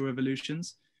industrial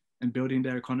revolutions and building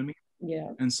their economy. Yeah.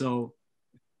 And so,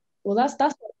 well, that's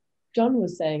what John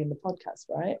was saying in the podcast,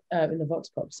 right? In the Vox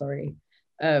Pop, sorry.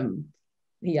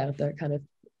 Yeah, the kind of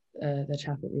the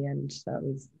chap at the end that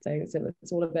was saying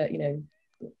it's all about, you know,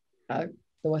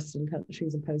 the Western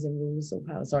countries imposing rules or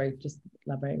power. Sorry, just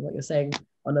elaborating what you're saying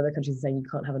on other countries saying you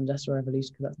can't have an industrial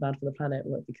revolution because that's bad for the planet,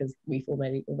 because we've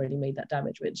already made that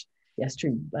damage, which, yes,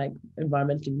 true, like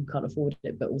environmentally you can't afford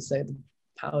it, but also the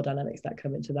power dynamics that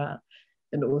come into that.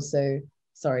 And also,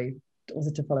 sorry, also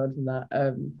to follow on from that,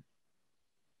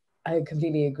 I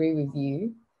completely agree with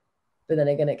you, but then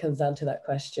again, it comes down to that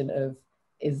question of,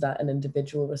 is that an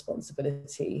individual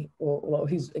responsibility, or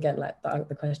who's, again, like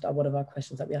the question, one of our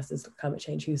questions that we asked is climate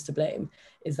change, who's to blame?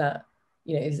 Is that,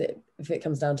 you know, if it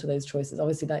comes down to those choices,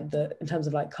 obviously, like in terms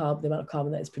of like the amount of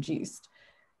carbon that is produced,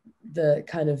 the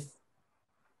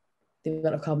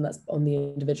amount of carbon that's on the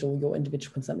individual, your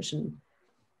individual consumption,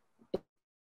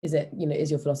 is it, you know, is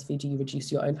your philosophy, do you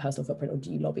reduce your own personal footprint, or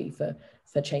do you lobby for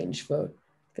change? For,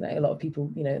 you know, a lot of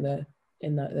people, you know,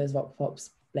 those Vox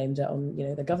Pops blamed it on, you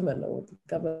know, the government or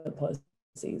government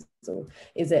policies, or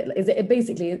is it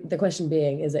basically, the question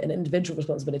being, is it an individual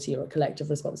responsibility or a collective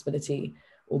responsibility,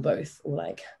 or both, or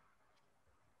like?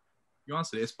 you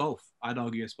answered it, it's both. I'd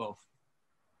argue it's both.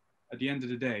 At the end of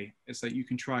the day, it's like you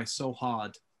can try so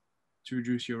hard to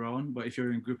reduce your own, but if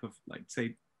you're in a group of, like,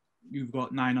 say you've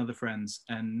got 9 other friends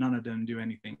and none of them do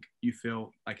anything, you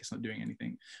feel like it's not doing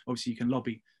anything. Obviously you can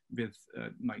lobby with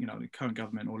like, you know, the current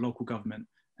government or local government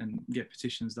and get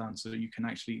petitions done so you can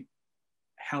actually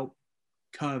help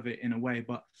curve it in a way,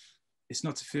 but it's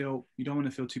not to feel, you don't want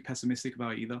to feel too pessimistic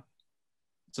about it either.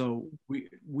 So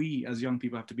we as young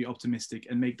people have to be optimistic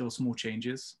and make those small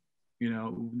changes. You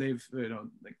know, they've, you know,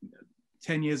 like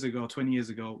 10 years ago, 20 years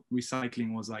ago,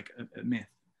 recycling was like a myth.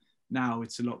 Now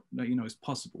it's a lot, you know, it's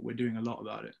possible. We're doing a lot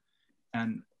about it.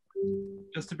 And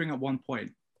just to bring up one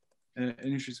point, an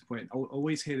interesting point, I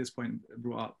always hear this point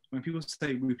brought up. When people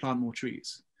say we plant more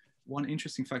trees, one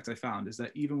interesting fact I found is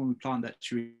that even when we plant that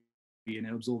tree and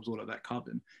it absorbs all of that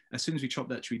carbon, as soon as we chop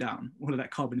that tree down, all of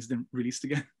that carbon is then released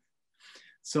again.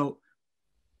 So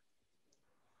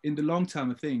in the long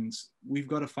term of things, we've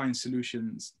got to find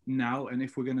solutions now. And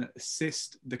if we're going to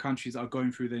assist the countries that are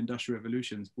going through the industrial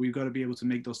revolutions, we've got to be able to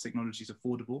make those technologies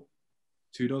affordable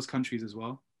to those countries as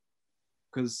well.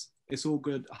 Because it's all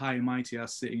good, high and mighty,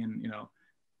 us sitting in, you know,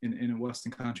 in a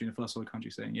Western country, in a first world country,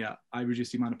 saying, yeah, I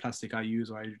reduce the amount of plastic I use,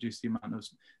 or I reduce the amount of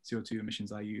CO2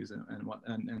 emissions I use, and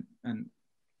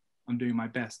I'm doing my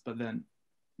best. But then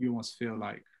you almost feel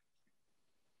like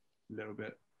a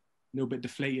little bit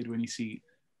deflated when you see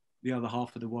the other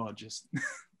half of the world just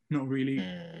not really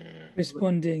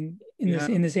responding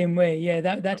in the same way. Yeah,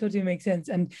 that totally makes sense.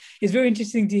 And it's very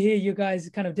interesting to hear you guys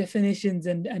kind of definitions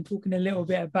and talking a little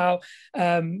bit about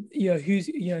you know,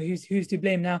 who's to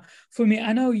blame. Now, for me,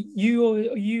 I know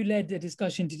you led a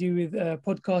discussion to do with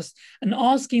podcasts and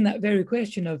asking that very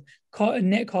question of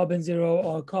net carbon zero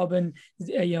or carbon,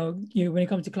 when it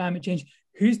comes to climate change,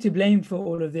 who's to blame for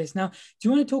all of this? Now, do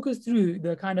you want to talk us through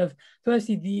the kind of,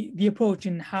 firstly, the approach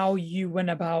and how you went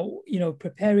about,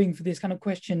 preparing for this kind of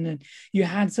question? And you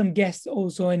had some guests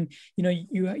also, and,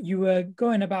 you were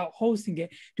going about hosting it.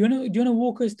 Do you want to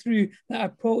walk us through that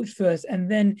approach first,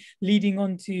 and then leading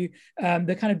on to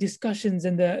the kind of discussions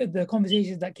and the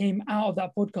conversations that came out of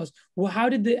that podcast? Well, how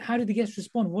did the guests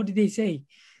respond? What did they say?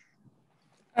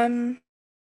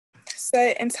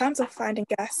 So in terms of finding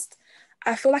guests,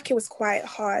 I feel like it was quite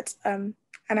hard, and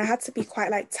I had to be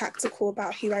quite like tactical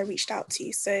about who I reached out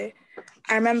to. So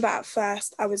I remember at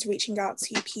first I was reaching out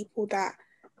to people that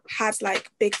had like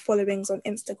big followings on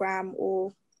Instagram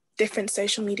or different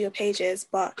social media pages,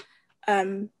 but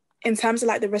in terms of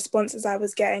like the responses I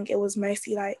was getting, it was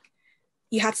mostly like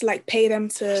you had to like pay them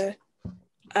to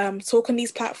talk on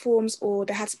these platforms, or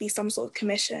there had to be some sort of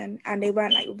commission, and they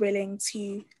weren't like willing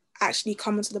to actually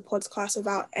come onto the podcast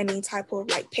without any type of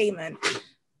like payment.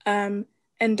 And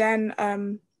then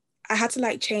I had to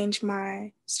like change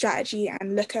my strategy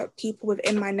and look at people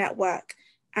within my network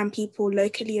and people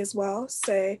locally as well.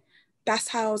 So that's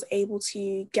how I was able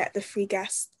to get the free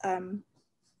guests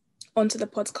onto the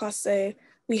podcast. So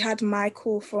we had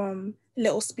Michael from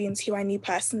Little Spoons, who I knew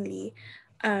personally.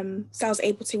 So I was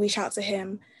able to reach out to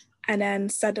him. And then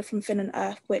Seda from Fin and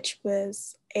Earth, which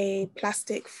was a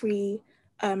plastic-free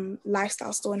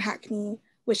lifestyle store in Hackney,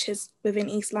 which is within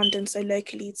East London, so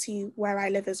locally to where I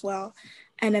live as well.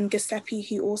 And then Giuseppe,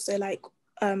 who also like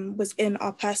was in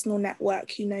our personal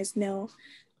network, who knows Neil.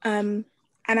 And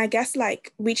I guess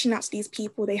like reaching out to these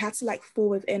people, they had to like fall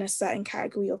within a certain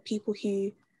category of people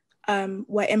who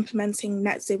were implementing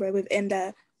net zero within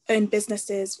their own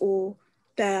businesses or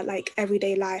their like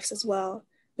everyday lives as well,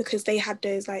 because they had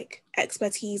those like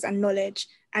expertise and knowledge,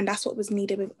 and that's what was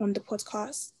needed on the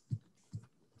podcast.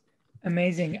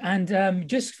 Amazing. And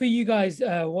just for you guys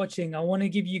watching, I want to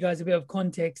give you guys a bit of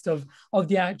context of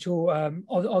the actual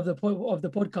of the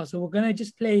podcast. So we're going to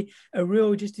just play a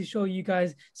reel just to show you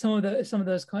guys some of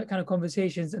those kind of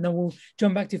conversations, and then we'll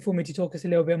jump back to Fumi to talk us a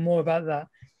little bit more about that.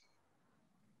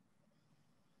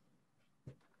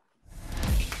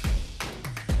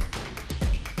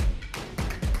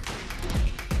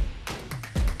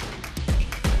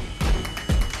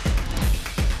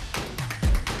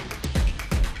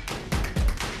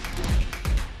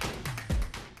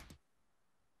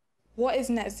 What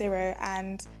is net zero,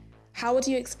 and how would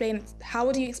you explain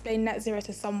net zero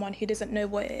to someone who doesn't know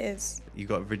what it is? You've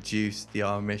got to reduce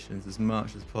our emissions as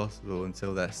much as possible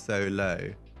until they're so low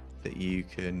that you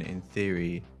can, in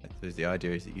theory, the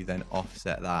idea is that you then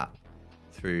offset that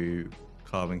through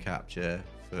carbon capture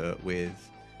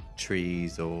with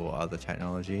trees or other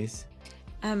technologies.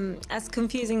 As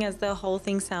confusing as the whole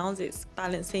thing sounds, it's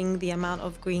balancing the amount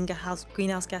of greenhouse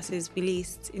gases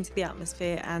released into the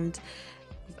atmosphere and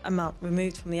amount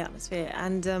removed from the atmosphere.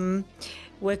 And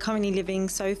we're currently living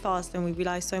so fast and we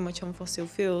rely so much on fossil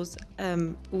fuels.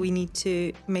 We need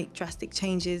to make drastic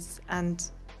changes, and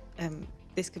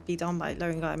this could be done by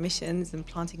lowering our emissions and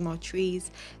planting more trees,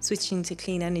 switching to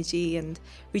clean energy and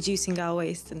reducing our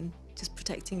waste and just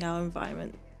protecting our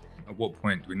environment. At what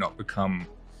point do we not become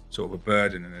sort of a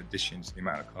burden in addition to the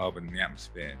amount of carbon in the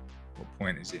atmosphere? What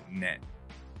point is it net,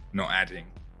 not adding?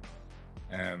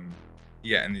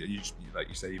 Yeah, and you just, like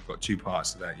you say, you've got two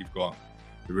parts to that. You've got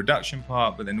the reduction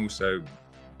part, but then also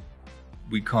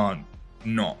we can't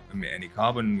not emit any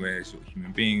carbon. We're sort of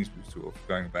human beings, we're sort of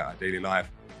going about our daily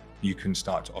life. You can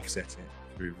start to offset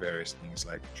it through various things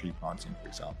like tree planting, for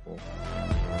example.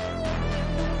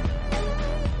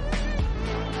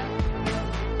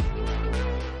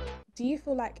 Do you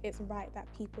feel like it's right that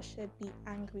people should be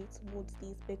angry towards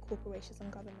these big corporations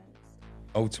and governments?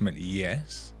 Ultimately,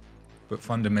 yes. But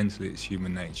fundamentally, it's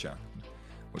human nature.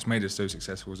 What's made us so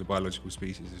successful as a biological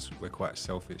species is we're quite a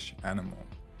selfish animal.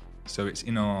 So it's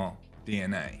in our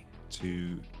DNA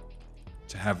to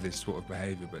have this sort of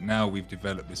behavior, but now we've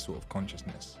developed this sort of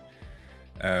consciousness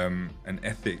and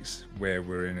ethics where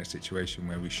we're in a situation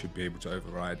where we should be able to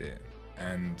override it.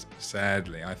 And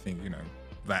sadly, I think,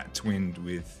 that twinned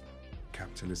with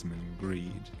capitalism and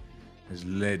greed has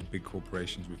led big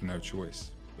corporations with no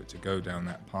choice but to go down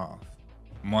that path.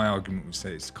 My argument would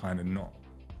say it's kind of not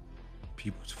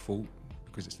people's fault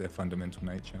because it's their fundamental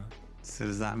nature. So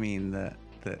does that mean that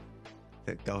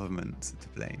governments are to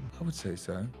blame? I would say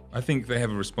so. I think they have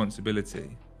a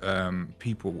responsibility.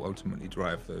 People ultimately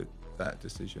drive that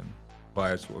decision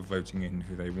by sort of voting in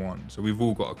who they want. So we've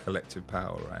all got a collective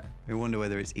power, right? I wonder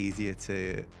whether it's easier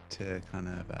to kind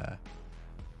of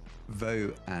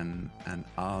vote and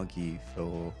argue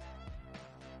for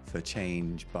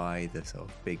change by the sort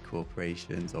of big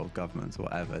corporations or governments or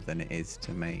whatever than it is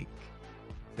to make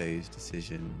those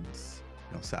decisions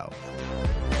yourself.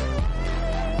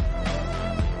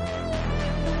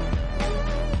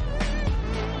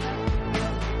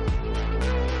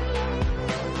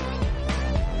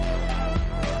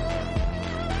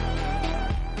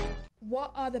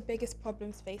 What are the biggest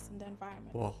problems facing the environment?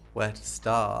 Well, where to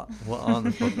start? What are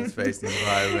the problems facing the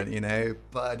environment? You know,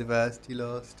 biodiversity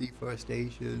loss,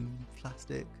 deforestation,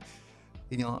 plastic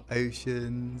in our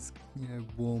oceans, you know,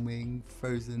 warming,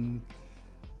 frozen,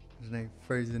 I don't know,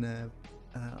 frozen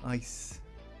ice.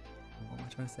 What am I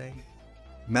trying to say?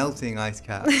 Melting ice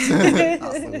caps.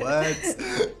 That's the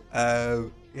words.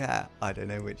 Yeah, I don't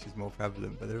know which is more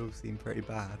prevalent, but they all seem pretty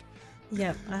bad.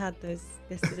 Yeah, I had those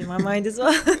listed in my mind as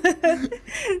well.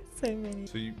 So many.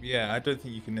 So yeah, I don't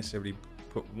think you can necessarily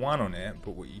put one on it,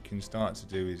 but what you can start to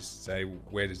do is say,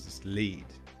 where does this lead?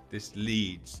 This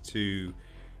leads to,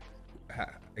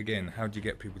 again, how do you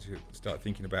get people to start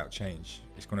thinking about change?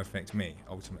 It's going to affect me,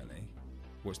 ultimately.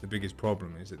 What's the biggest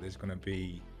problem is that there's going to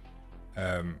be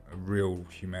a real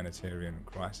humanitarian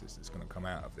crisis that's going to come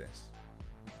out of this.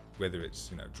 Whether it's,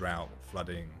 you know, drought,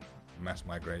 flooding, mass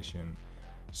migration,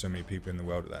 so many people in the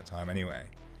world at that time anyway.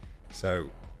 So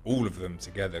all of them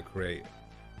together create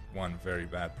one very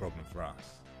bad problem for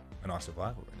us and our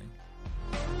survival, really.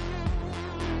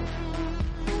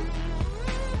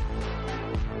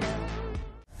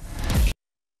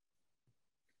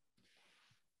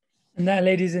 And that,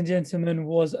 ladies and gentlemen,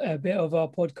 was a bit of our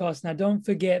podcast. Now, don't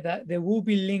forget that there will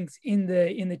be links in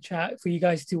the chat for you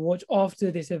guys to watch after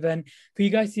this event, for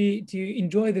you guys to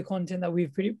enjoy the content that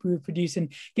we've produced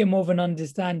and get more of an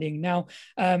understanding. Now,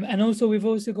 and also we've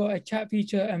also got a chat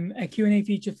feature, a Q&A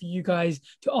feature for you guys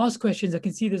to ask questions. I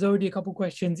can see there's already a couple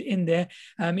questions in there.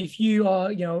 If you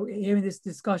are, you know, hearing this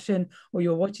discussion or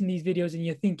you're watching these videos and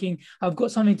you're thinking, I've got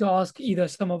something to ask either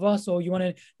some of us, or you want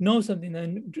to know something,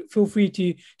 then feel free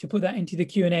to put that into the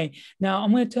Q&A. Now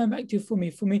I'm going to turn back to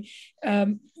Fumi. Fumi,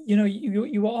 you know,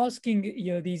 you were asking,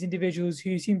 you know, these individuals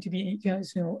who seem to be, you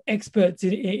know, experts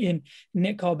in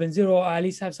net carbon zero, or at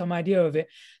least have some idea of it.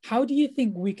 How do you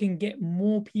think we can get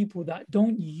more people that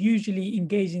don't usually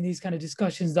engage in these kind of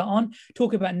discussions, that aren't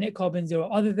talking about net carbon zero,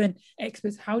 other than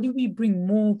experts? How do we bring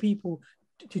more people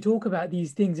to talk about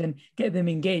these things and get them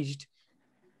engaged?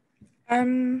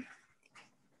 I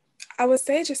would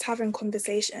say just having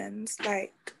conversations,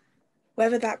 like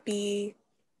whether that be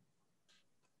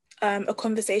a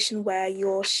conversation where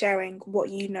you're sharing what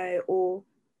you know, or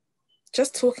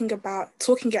just talking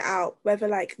it out, whether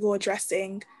like you're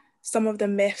addressing some of the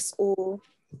myths or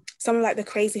some of like the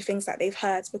crazy things that they've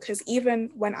heard. Because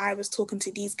even when I was talking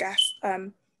to these guests,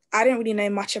 I didn't really know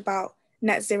much about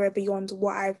net zero beyond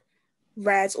what I've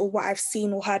read or what I've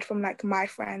seen or heard from like my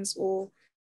friends or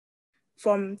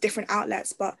from different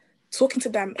outlets. But talking to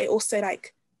them, it also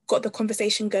like got the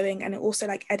conversation going, and it also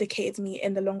like educated me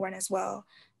in the long run as well,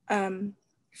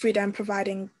 through them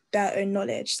providing their own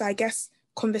knowledge. So I guess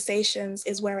conversations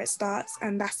is where it starts,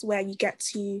 and that's where you get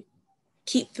to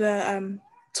keep the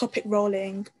topic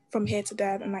rolling from here to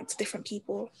there and like to different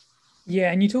people.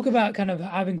 Yeah, and you talk about kind of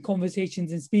having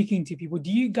conversations and speaking to people.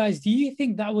 Do you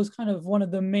think that was kind of one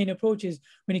of the main approaches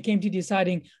when it came to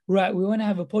deciding, right, we want to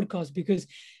have a podcast? Because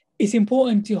it's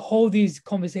important to hold these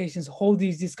conversations, hold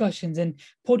these discussions, and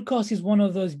podcast is one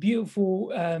of those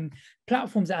beautiful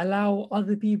platforms that allow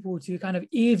other people to kind of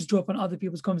eavesdrop on other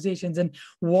people's conversations. And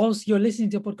whilst you're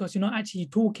listening to a podcast, you're not actually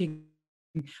talking,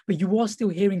 but you are still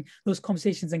hearing those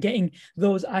conversations and getting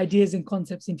those ideas and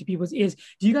concepts into people's ears.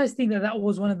 Do you guys think that that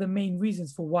was one of the main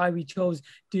reasons for why we chose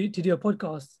to do a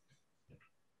podcast?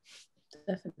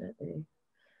 Definitely.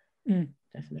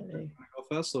 Definitely. Go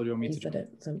first, or do you want me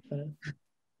to?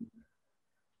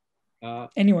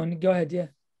 Anyone, go ahead. Yeah.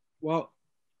 Well,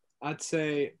 I'd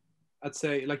say,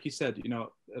 like you said, you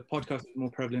know, a podcast is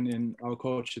more prevalent in our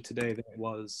culture today than it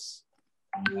was,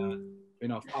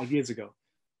 5 years ago.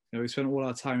 You know, we spent all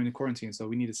our time in the quarantine, so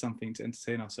we needed something to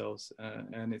entertain ourselves.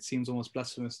 And it seems almost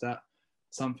blasphemous that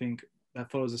something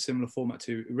that follows a similar format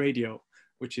to radio,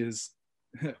 which is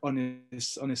on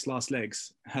its last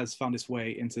legs, has found its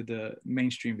way into the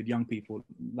mainstream with young people,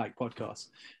 like podcasts.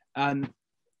 And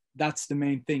that's the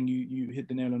main thing. You hit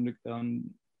the nail on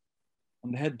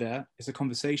the head there. It's a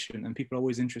conversation, and people are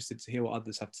always interested to hear what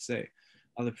others have to say.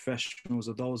 Other professionals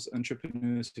or those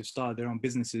entrepreneurs who started their own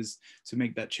businesses to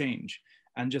make that change.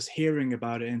 And just hearing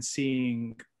about it and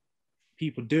seeing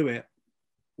people do it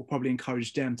will probably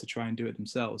encourage them to try and do it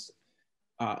themselves.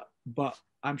 But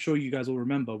I'm sure you guys all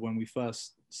remember when we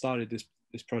first started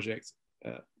this project,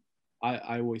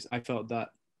 I felt that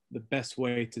the best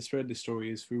way to spread the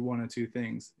story is through one or two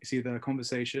things. It's either a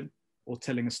conversation or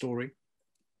telling a story.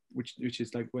 which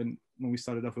is like when we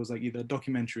started off, it was like either a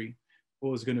documentary or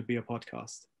it was going to be a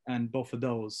podcast. And both of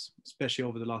those, especially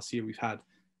over the last year we've had,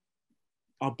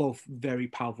 are both very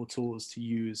powerful tools to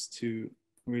use to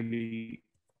really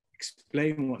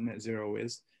explain what net zero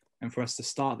is, and for us to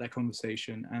start that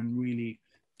conversation and really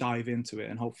dive into it.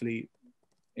 And hopefully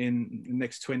in the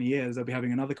next 20 years, they'll be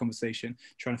having another conversation,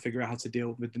 trying to figure out how to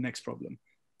deal with the next problem.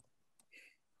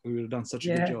 We would have done such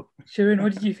a good job. Sharon,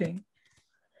 what did you think?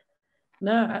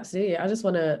 No, absolutely. I just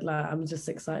want to, like, I'm just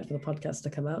excited for the podcast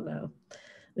to come out now.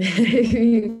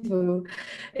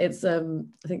 It's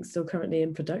I think still currently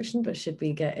in production, but should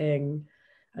be getting,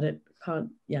 Nope.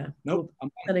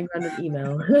 Sending around an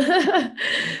email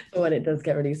for when it does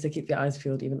get released. So keep your eyes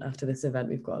peeled. Even after this event,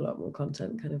 we've got a lot more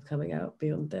content kind of coming out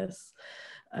beyond this.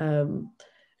 But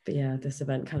yeah, this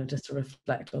event kind of just to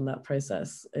reflect on that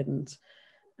process and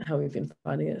how we've been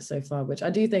finding it so far, which I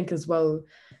do think as well,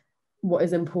 what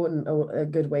is important, or a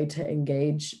good way to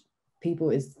engage people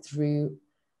is through,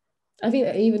 I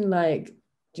think even like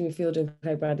Jimmy Field and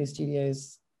Craig Bradley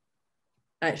Studios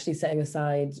actually setting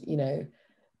aside, you know,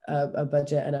 a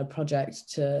budget and a project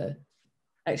to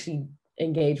actually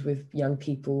engage with young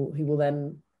people who will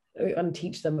then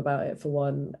teach them about it for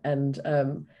one, and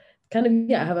kind of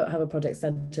have a project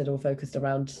centered or focused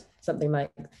around something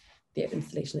like the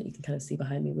installation that you can kind of see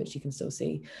behind me, which you can still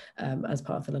see as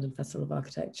part of the London Festival of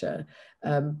Architecture,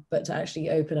 but to actually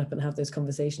open up and have those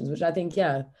conversations, which I think,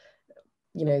 you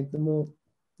know, the more,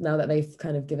 now that they've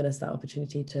kind of given us that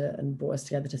opportunity to and brought us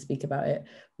together to speak about it,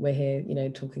 we're here, you know,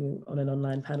 talking on an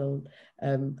online panel.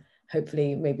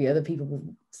 Hopefully maybe other people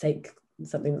will take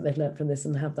something that they've learned from this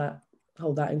and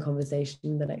hold that in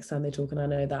conversation the next time they talk. And I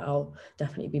know that I'll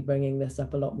definitely be bringing this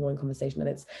up a lot more in conversation.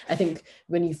 And I think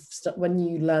when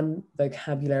you learn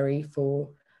vocabulary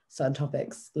for certain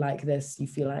topics like this, you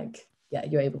feel like,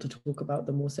 you're able to talk about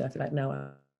them more. So I feel like now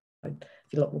I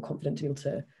feel a lot more confident to be able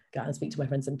to go out and speak to my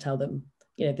friends and tell them,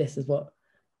 you know, this is what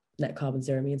net carbon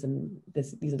zero means, and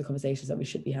these are the conversations that we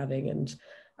should be having. And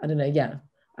I don't know,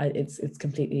 it's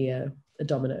completely a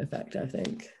domino effect, I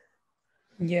think.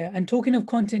 Yeah, and talking of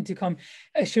content to come,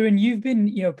 Sharon, you've been,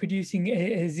 you know, producing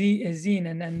a zine,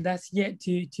 and that's yet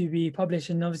to be published.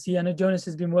 And obviously, I know Jonas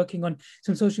has been working on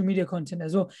some social media content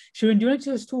as well. Sharon, do you want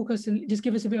to just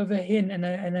give us a bit of a hint and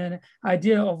an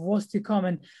idea of what's to come?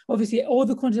 And obviously, all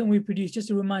the content we produce, just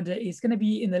a reminder, it's going to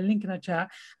be in the link in our chat,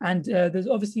 and there's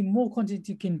obviously more content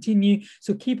to continue.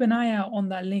 So keep an eye out on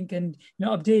that link, and you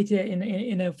know, update it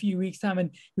in a few weeks' time,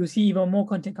 and you'll see even more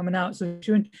content coming out. So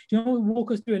Sharon, do you want to walk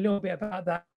us through a little bit about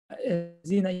that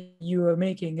zine that you were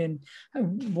making and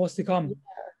what's to come?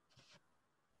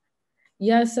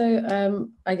 So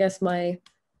I guess my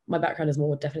background is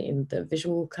more definitely in the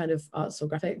visual kind of arts or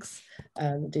graphics.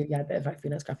 Do a bit of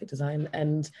freelance graphic design,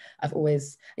 and I've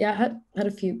always had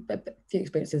a few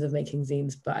experiences of making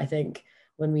zines. But I think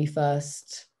when we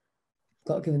first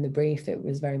got given the brief, it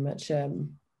was very much I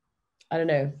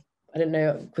don't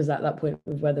know, because at that point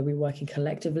whether we were working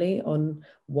collectively on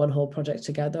one whole project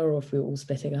together or if we were all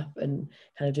splitting up and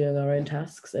kind of doing our own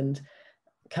tasks. And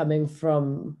coming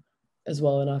from as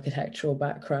well an architectural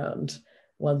background,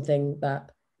 one thing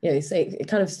that, you know, it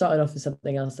kind of started off as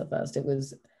something else at first. I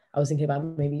was thinking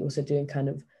about maybe also doing kind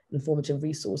of an informative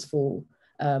resource for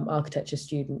architecture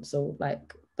students, or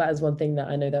like, that is one thing that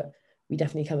I know that we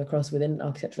definitely come across within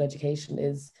architectural education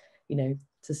is, you know,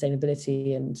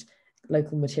 sustainability and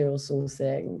local material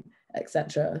sourcing,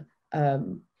 etc.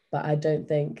 But I don't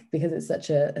think, because it's such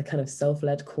a kind of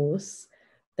self-led course,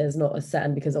 there's not a set,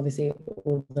 and because obviously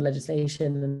all the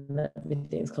legislation and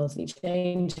everything is constantly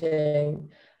changing,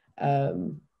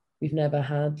 we've never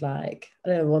had, like, I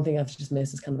don't know, one thing I've just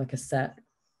missed is kind of like a set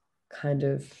kind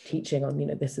of teaching on, you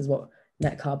know, this is what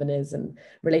net carbon is, and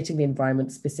relating the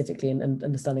environment specifically and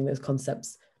understanding those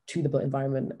concepts to the built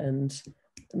environment, and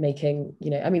making,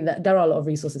 you know, I mean, there are a lot of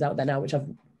resources out there now, which I've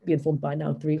been informed by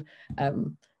now through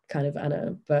kind of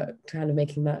Anna, but kind of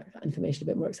making that information a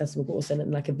bit more accessible, but also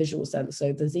in like a visual sense.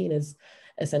 So the zine is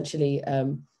essentially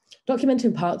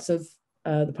documenting parts of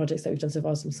the projects that we've done so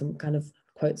far, some kind of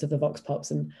quotes of the Vox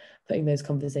Pops, and putting those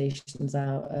conversations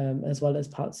out, as well as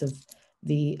parts of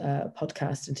the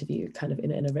podcast interview kind of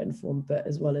in a written form. But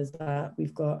as well as that,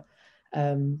 we've got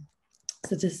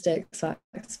statistics,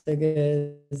 facts,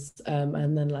 figures,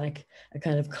 and then like a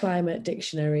kind of climate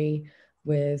dictionary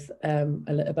with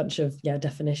a bunch of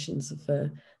definitions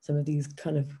for some of these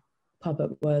kind of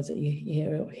pop-up words that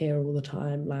you hear all the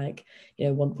time, like, you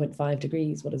know, 1.5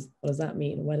 degrees, what does that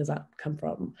mean? Where does that come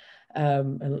from?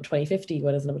 And 2050,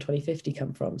 where does number 2050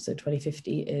 come from? So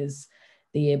 2050 is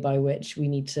the year by which we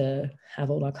need to have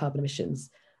all our carbon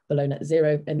emissions below net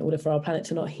zero in order for our planet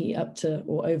to not heat up to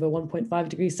or over 1.5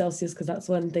 degrees Celsius, because that's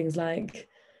when things like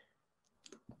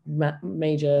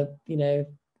major,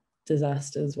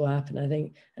 disasters will happen. I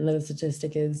think another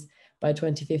statistic is by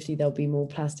 2050 there'll be more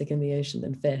plastic in the ocean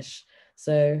than fish.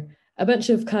 So a bunch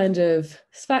of kind of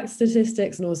facts,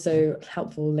 statistics, and also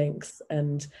helpful links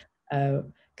and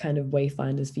kind of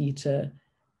wayfinders for you to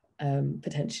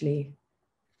potentially,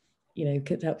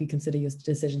 could help you consider your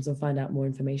decisions or find out more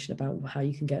information about how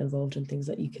you can get involved in things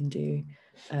that you can do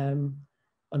on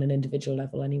an individual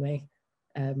level anyway,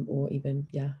 or even,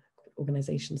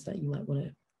 organizations that you might want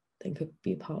to think could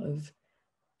be a part of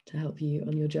to help you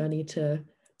on your journey to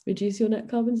reduce your net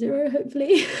carbon zero,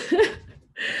 hopefully.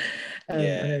 I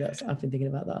know I've been thinking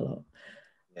about that a lot.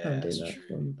 Yeah, I'm doing that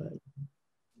one, but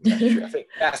that's true. I think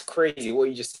that's crazy. What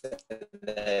you just said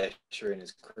there, Sharon,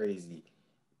 is crazy.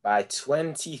 By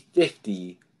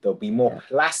 2050, there'll be more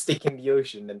plastic in the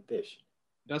ocean than fish.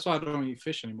 That's why I don't eat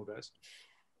fish anymore, guys.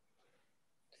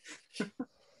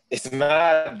 It's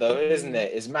mad though, isn't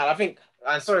it? It's mad. I think,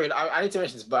 I'm sorry, I need to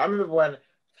mention this, but I remember when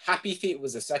Happy Feet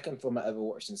was the second film I ever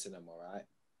watched in cinema, right?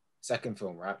 Second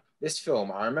film, right? This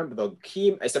film, I remember the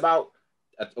key, it's about,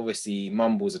 obviously,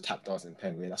 Mumbles, a tap dancing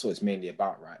penguin. That's what it's mainly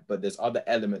about, right? But there's other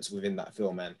elements within that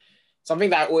film. And something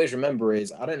that I always remember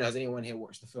is, I don't know, has anyone here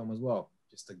watched the film as well?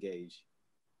 Just to gauge.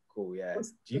 Cool, yeah.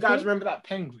 Do you guys remember that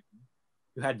penguin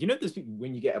who had, there's people,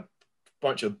 when you get a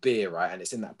bunch of beer, right? And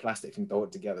it's in that plastic thing to hold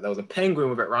it together. There was a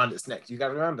penguin with it around its neck. Do you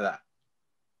guys remember that?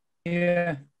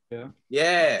 Yeah.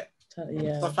 Yeah.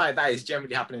 Stuff like that is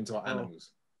generally happening to our animals.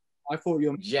 I thought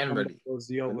your generally was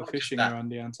the overfishing around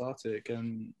the Antarctic,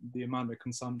 and the amount of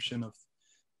consumption of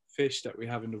fish that we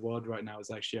have in the world right now is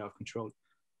actually out of control.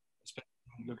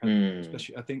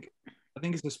 Especially, I think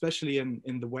it's especially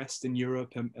in the West, in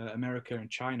Europe, America, and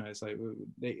China. It's like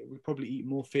we probably eat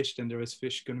more fish than there is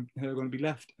fish going to be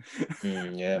left.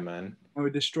 Yeah, man. And we're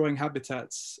destroying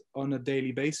habitats on a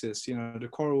daily basis. The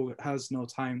coral has no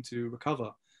time to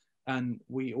recover, and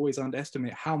we always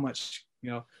underestimate how much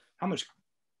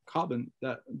carbon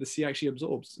that the sea actually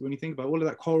absorbs. When you think about all of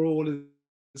that coral, all of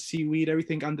the seaweed,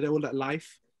 everything under there, all that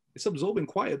life, it's absorbing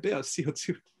quite a bit of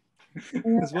CO2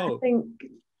 as well. I think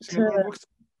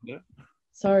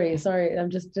sorry, I'm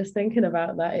just thinking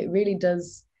about that. It really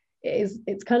does.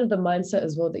 It's kind of the mindset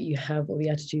as well that you have, or the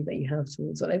attitude that you have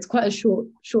towards it. It's quite a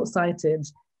short-sighted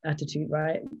attitude,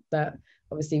 right? That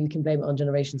obviously we can blame it on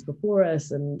generations before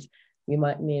us, and we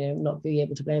might not be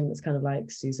able to blame it. It's kind of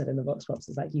like Sue said in the Vox Pops,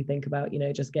 it's like you think about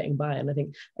just getting by. And I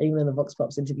think even in the Vox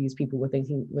Pops interviews, people were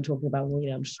talking about,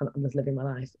 well, I'm just living my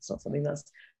life. It's not something that's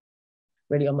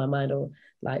really on my mind, or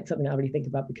like something I really think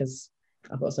about because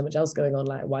I've got so much else going on.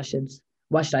 Like why should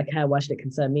I care? Why should it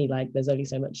concern me? Like there's only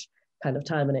so much kind of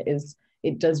time, and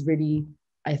it does really,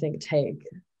 I think, take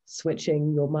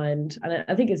switching your mind. And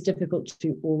I think it's difficult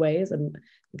to always, and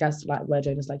I guess like where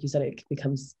Jonas, like you said, it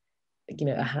becomes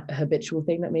a habitual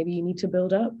thing that maybe you need to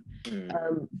build up,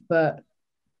 but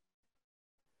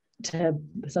to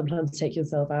sometimes take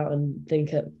yourself out and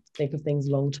think of things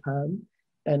long term,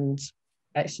 and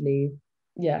actually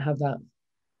have that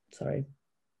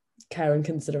care and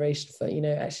consideration for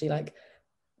actually like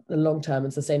the long term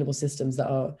and sustainable systems that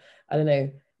are, I don't know,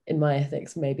 in my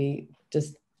ethics maybe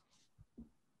just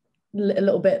a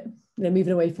little bit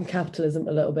moving away from capitalism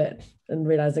a little bit, and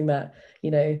realizing that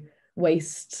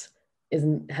waste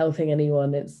isn't helping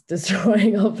anyone, it's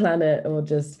destroying our planet. Or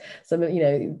just some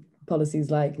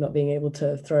policies like not being able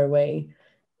to throw away,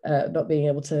 not being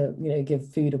able to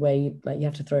give food away, like you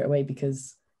have to throw it away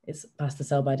because it's past the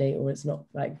sell by date, or it's not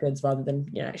like goods, rather than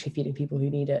actually feeding people who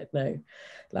need it. No,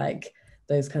 like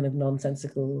those kind of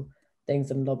nonsensical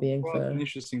things, and lobbying for an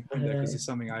interesting point there, because it's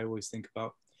something I always think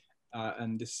about,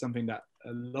 and this is something that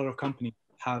a lot of companies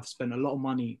have spent a lot of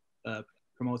money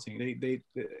promoting. They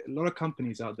a lot of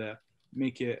companies out there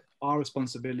make it our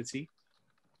responsibility.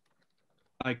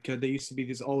 Like there used to be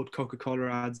these old Coca-Cola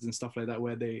ads and stuff like that,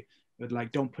 where they would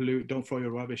like, don't pollute, don't throw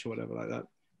your rubbish or whatever like that.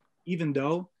 Even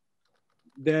though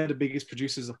they're the biggest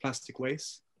producers of plastic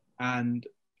waste, and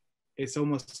it's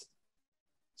almost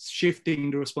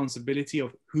shifting the responsibility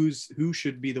of who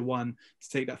should be the one to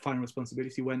take that final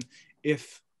responsibility, when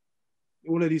if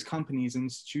all of these companies and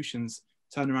institutions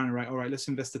turn around and all right, let's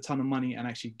invest a ton of money and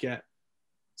actually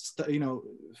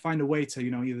find a way to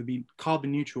either be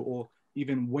carbon neutral or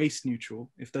even waste neutral,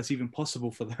 if that's even possible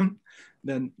for them,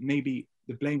 then maybe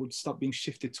the blame would stop being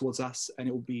shifted towards us, and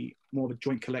it will be more of a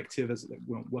joint collective as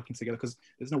we're working together. Because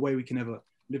there's no way we can ever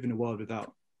live in a world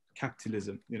without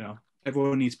capitalism.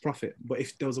 Everyone needs profit, but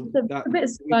if there was a bit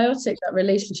symbiotic, that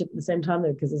relationship at the same time,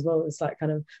 though, because as well it's like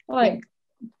kind of like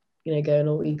going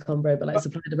all econ bro, but like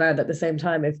supply and demand at the same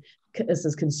time. If us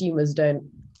as consumers don't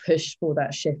push for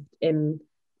that shift in,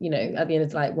 at the end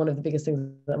it's like one of the biggest things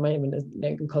at the moment is,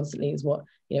 constantly is what,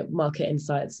 market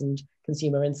insights and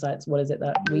consumer insights, what is it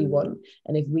that we want?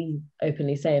 And if we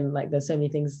openly say, and like there's so many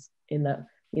things in that,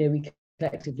 we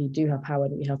collectively do have power,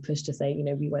 and we have push to say,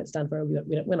 we won't stand for it,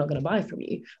 we're not going to buy from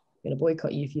you, we're going to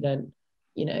boycott you if you don't,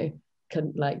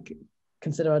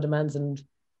 consider our demands and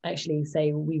actually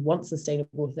say we want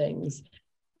sustainable things.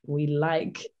 We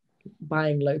like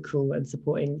buying local and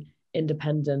supporting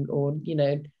independent, or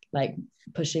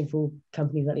pushing for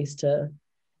companies at least to,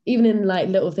 even in like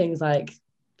little things like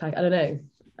I don't know,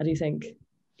 I do think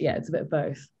it's a bit of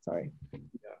both. Sorry.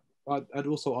 I'd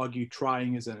also argue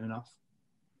trying isn't enough,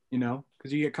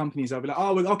 because you get companies that'll be like,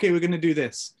 oh, okay, we're going to do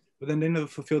this, but then they never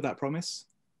fulfill that promise.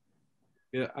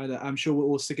 Yeah, I'm sure we're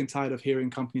all sick and tired of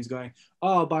hearing companies going,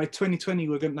 oh, by 2020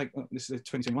 we're going to, this is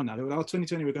 2021 now, they're like, oh,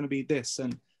 2020 we're going to be this,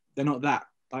 and they're not that.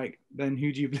 Like, then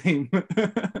who do you blame?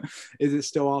 Is it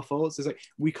still our fault? It's like,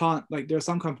 we can't, like, there are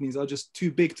some companies that are just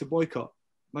too big to boycott.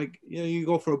 Like, you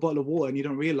go for a bottle of water and you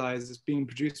don't realize it's being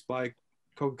produced by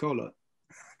Coca-Cola,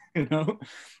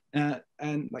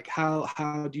 and like,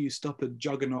 how do you stop a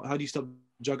juggernaut? How do you stop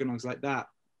juggernauts like that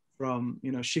from,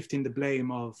 shifting the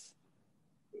blame of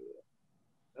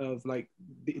like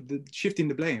the shifting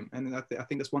the blame? And I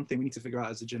think that's one thing we need to figure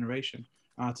out as a generation,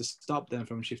 to stop them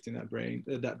from shifting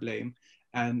that blame.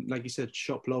 And like you said,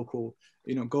 shop local,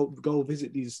 go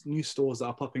visit these new stores that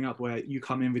are popping up where you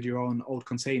come in with your own old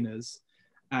containers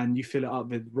and you fill it up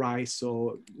with rice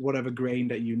or whatever grain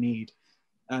that you need,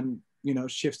 and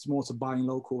shifts more to buying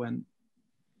local and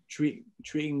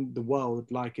treating the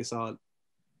world like it's our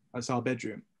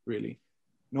bedroom. Really,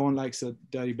 no one likes a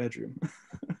dirty bedroom.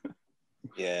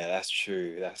 Yeah, that's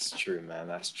true. That's true, man.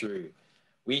 That's true.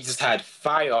 We just had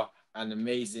fire and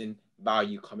amazing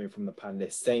value coming from the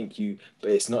panelists. Thank you.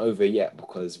 But it's not over yet,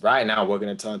 because right now we're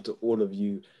going to turn to all of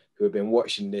you who have been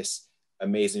watching this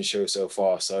amazing show so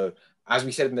far. So as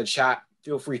we said in the chat,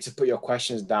 feel free to put your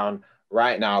questions down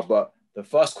right now. But the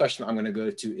first question I'm going to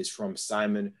go to is from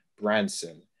Simon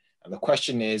Branson. And the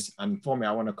question is, and for me,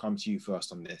 I want to come to you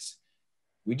first on this.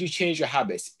 Would you change your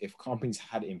habits if companies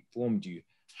had informed you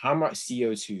how much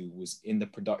CO2 was in the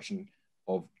production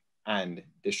of and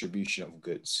distribution of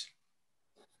goods?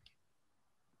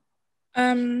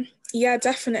 Yeah,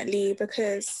 definitely,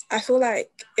 because I feel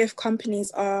like if companies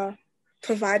are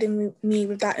providing me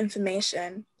with that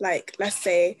information, like let's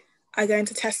say I go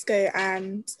into Tesco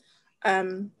and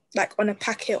like on a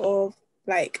packet of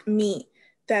like meat,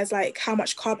 there's like how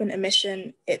much carbon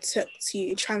emission it took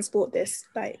to transport this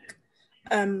like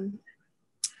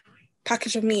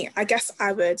package of meat, I guess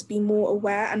I would be more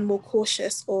aware and more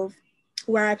cautious of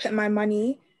where I put my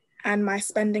money and my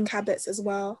spending habits as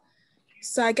well.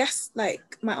 So I guess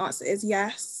like my answer is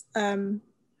yes,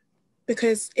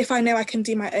 because if I know I can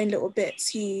do my own little bit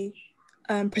to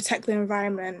protect the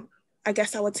environment, I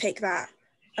guess I would take that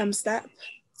step.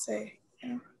 So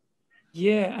yeah.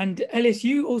 Yeah, and Ellis,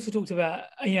 you also talked about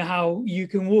how you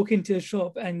can walk into a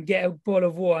shop and get a bottle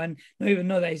of water and not even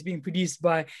know that it's being produced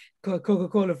by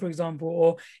Coca-Cola, for example,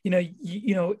 or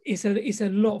it's a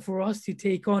lot for us to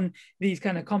take on these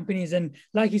kind of companies. And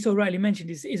like you so rightly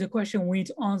mentioned, it's a question we need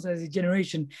to answer as a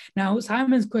generation. Now,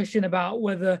 Simon's question about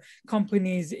whether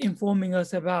companies informing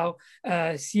us about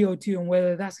CO2 and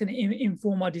whether that's going to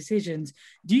inform our decisions,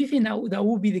 do you think that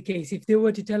will be the case if they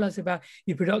were to tell us about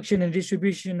the production and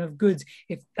distribution of goods?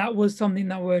 If that was something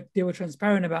that they were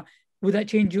transparent about, would that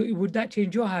change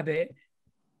your habit?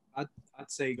 I'd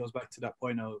say it goes back to that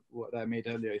point of what I made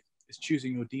earlier. It's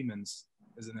choosing your demons,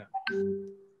 isn't it?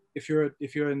 If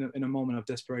you're in a moment of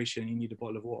desperation, you need a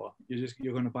bottle of water,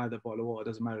 you're going to buy that bottle of water. It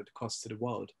doesn't matter the cost to the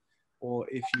world. Or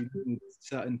if you need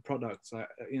certain products, like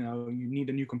you need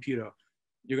a new computer,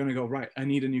 you're going to go, right, I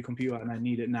need a new computer and I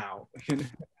need it now.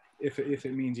 if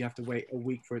it means you have to wait a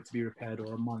week for it to be repaired,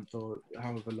 or a month, or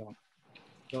however long.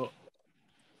 So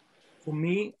for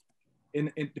me,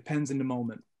 it depends in the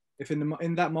moment. If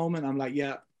in that moment I'm like,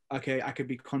 yeah, okay, I could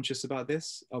be conscious about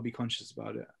this, I'll be conscious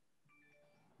about it.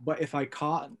 But if I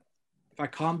can't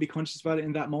be conscious about it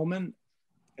in that moment,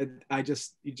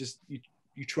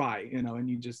 you try, and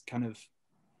you just kind of,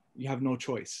 you have no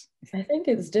choice. I think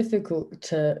it's difficult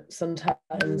to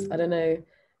sometimes, I don't know,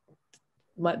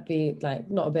 might be like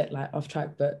not a bit like off track,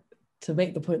 but to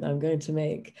make the point that I'm going to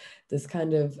make, this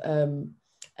kind of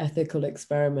ethical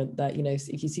experiment that,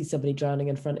 if you see somebody drowning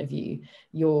in front of you,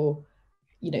 you're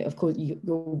of course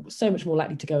you're so much more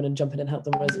likely to go in and jump in and help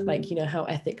them. Whereas like, how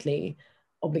ethically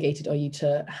obligated are you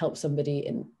to help somebody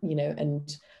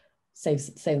and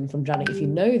save them from drowning if you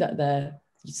know that they're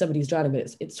somebody's drowning,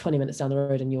 but it's 20 minutes down the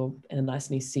road and you're in a nice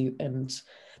new suit and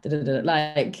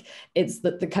like it's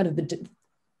the kind of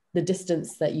the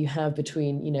distance that you have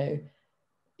between, you know,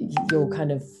 your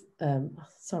kind of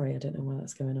sorry, I don't know why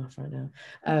that's going off right now.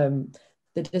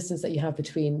 The distance that you have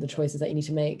between the choices that you need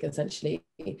to make, essentially,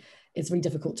 it's really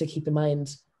difficult to keep in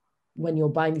mind when you're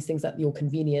buying these things at your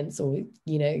convenience, or,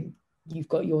 you know, you've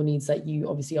got your needs that you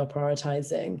obviously are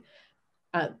prioritizing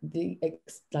at the,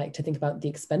 like, to think about the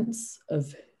expense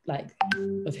of, like,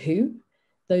 of who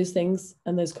those things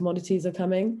and those commodities are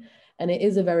coming. And it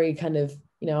is a very kind of,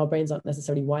 you know, our brains aren't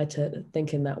necessarily wired to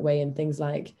think in that way, and things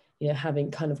like, you know, having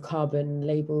kind of carbon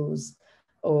labels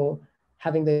or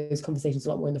having those conversations a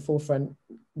lot more in the forefront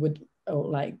would, or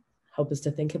like, help us to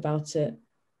think about it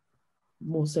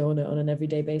more so on an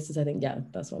everyday basis. I think, yeah,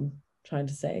 that's what I'm trying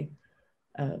to say.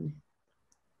 But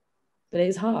it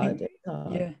is hard. It's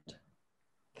hard. Yeah.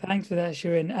 Thanks for that,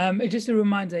 Shirin. Just a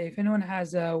reminder, if anyone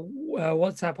has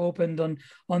WhatsApp opened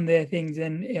on their things,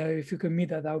 and if you could mute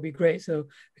that, that would be great, so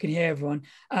we can hear everyone.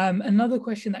 Another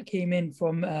question that came in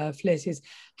from Fliss is,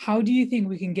 how do you think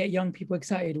we can get young people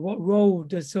excited? What role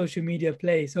does social media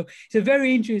play? So it's a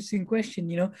very interesting question.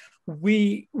 You know,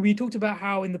 we talked about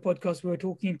how in the podcast we were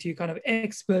talking to kind of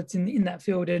experts in that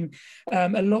field, and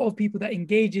a lot of people that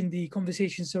engage in the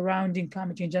conversation surrounding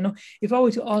climate change. I know if I were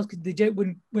to ask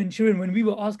when we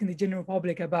were asking the general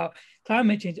public about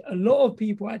climate change, a lot of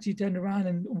people actually turned around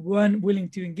and weren't willing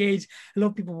to engage. A lot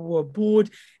of people were bored.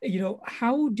 You know,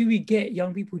 how do we get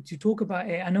young people to talk about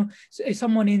it? I know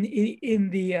someone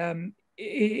in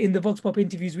the Vox Pop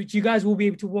interviews, which you guys will be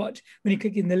able to watch when you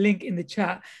click in the link in the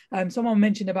chat, someone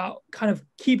mentioned about kind of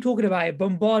keep talking about it,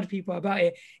 bombard people about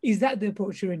it. Is that the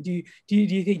approach, Shirin? Do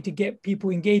you think, to get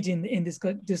people engaging in this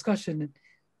discussion?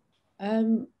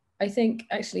 I think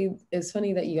actually it's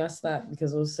funny that you asked that,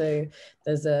 because also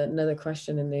there's another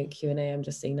question in the Q&A I'm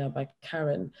just seeing now by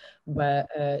Karen, where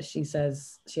she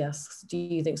asks, do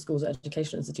you think schools or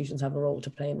educational institutions have a role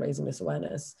to play in raising this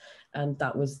awareness? And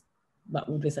that would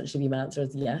essentially be my answer,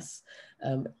 is yes.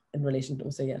 In relation to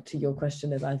also, to your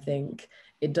question, is I think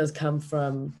it does come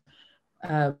from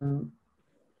an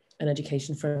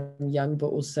education from young, but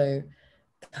also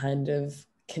kind of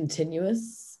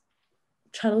continuous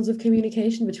channels of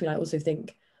communication between, I also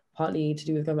think, partly to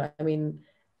do with government. I mean,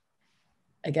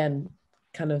 again,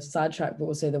 kind of sidetrack, but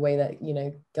also the way that, you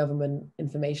know, government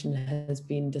information has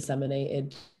been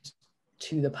disseminated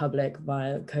to the public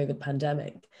via COVID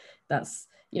pandemic. That's,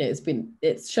 you know,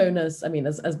 it's shown us, I mean,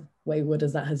 as wayward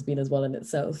as that has been as well in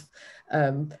itself.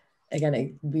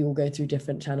 Again, we will go through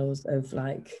different channels of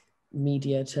like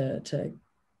media to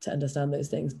understand those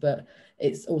things, but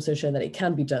it's also shown that it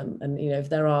can be done. And, you know, if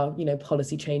there are, you know,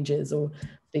 policy changes or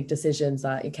big decisions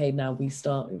that, okay, now we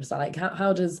start like,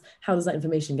 how does that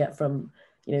information get from,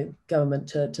 you know, government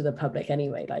to the public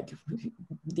anyway? Like,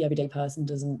 the everyday person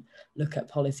doesn't look at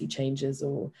policy changes,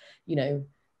 or, you know,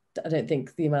 I don't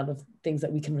think the amount of things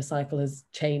that we can recycle has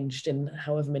changed in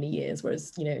however many years,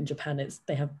 whereas, you know, in Japan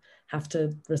they have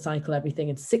to recycle everything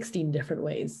in 16 different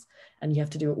ways, and you have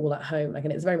to do it all at home. Like,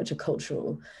 and it's very much a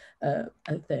cultural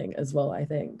thing as well, I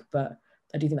think. But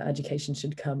I do think that education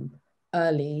should come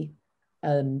early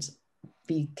and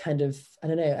be kind of, I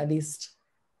don't know, at least,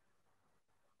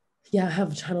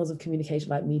 have channels of communication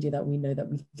like media that we know that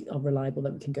we are reliable,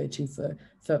 that we can go to for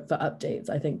updates.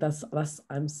 I think that's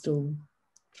I'm still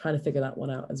trying to figure that one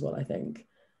out as well, I think.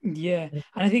 Yeah, and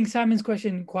I think Simon's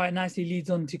question quite nicely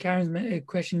leads on to Karen's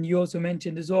question you also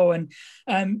mentioned as well. And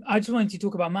I just wanted to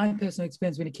talk about my personal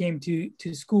experience when it came to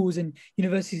schools and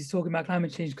universities talking about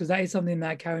climate change, because that is something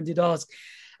that Karen did ask.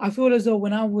 I feel as though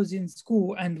when I was in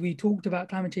school and we talked about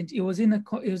climate change, it was in a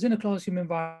classroom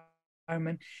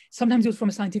environment. Sometimes it was from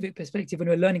a scientific perspective when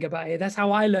we were learning about it. That's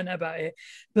how I learned about it.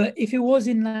 But if it was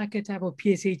in like a type of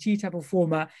PSHE type of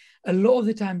format, a lot of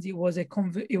the times it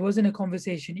wasn't a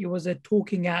conversation. It was a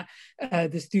talking at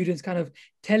the students, kind of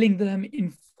telling them,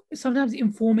 sometimes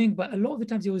informing, but a lot of the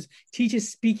times it was teachers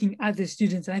speaking at the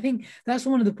students. And I think that's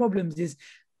one of the problems. Is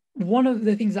one of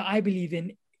the things that I believe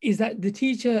in is that the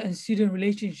teacher and student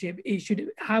relationship, it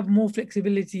should have more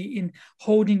flexibility in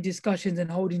holding discussions and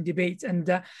holding debates. And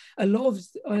a lot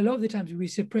of the times we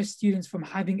suppress students from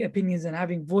having opinions and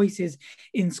having voices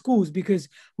in schools, because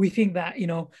we think that, you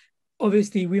know,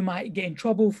 obviously we might get in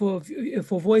trouble for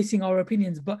voicing our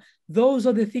opinions, but those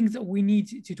are the things that we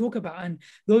need to talk about, and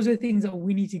those are the things that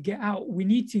we need to get out. We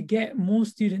need to get more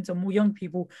students and more young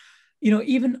people, you know,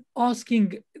 even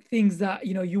asking things that,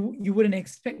 you know, you wouldn't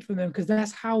expect from them, because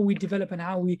that's how we develop and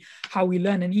how we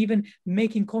learn. And even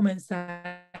making comments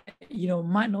that, you know,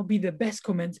 might not be the best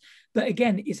comments, but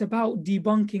again, it's about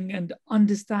debunking and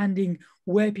understanding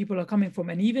where people are coming from.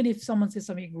 And even if someone says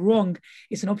something wrong,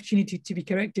 it's an opportunity to be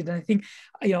corrected. And I think,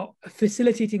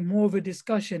 facilitating more of a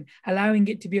discussion, allowing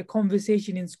it to be a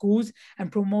conversation in schools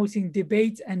and promoting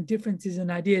debate and differences in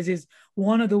ideas is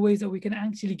one of the ways that we can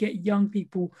actually get young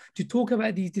people to talk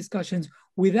about these discussions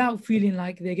without feeling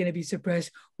like they're going to be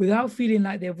suppressed, without feeling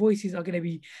like their voices are going to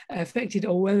be affected,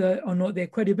 or whether or not their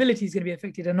credibility is going to be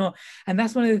affected or not. And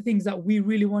that's one of the things that we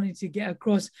really wanted to get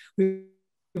across with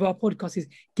our podcast, is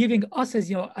giving us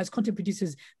as content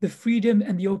producers the freedom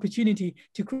and the opportunity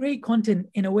to create content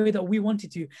in a way that we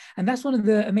wanted to. And that's one of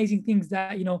the amazing things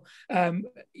that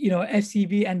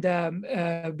FCB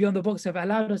and Beyond the Box have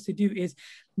allowed us to do, is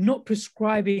not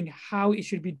prescribing how it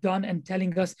should be done and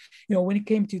telling us, when it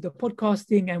came to the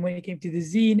podcasting and when it came to the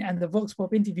zine and the Vox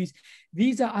Pop interviews,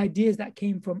 these are ideas that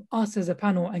came from us as a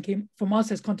panel and came from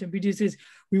us as content producers.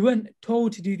 We weren't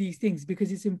told to do these things because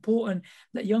it's important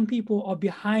that young people are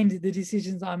behind the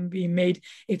decisions that are being made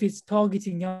if it's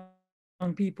targeting young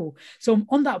people. So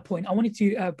on that point, I wanted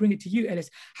to bring it to you,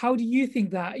 Ellis. How do you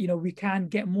think that we can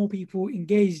get more people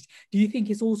engaged? Do you think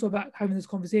it's also about having those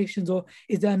conversations, or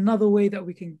is there another way that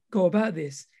we can go about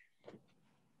this?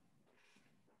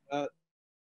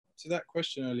 To that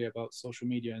question earlier about social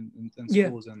media and Yeah.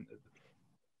 schools and the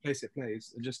place it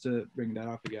plays, just to bring that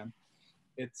up again,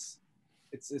 it's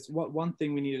what one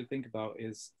thing we need to think about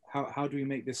is how do we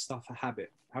make this stuff a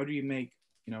habit? How do you make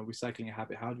recycling a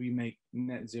habit? How do we make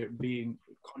net zero, being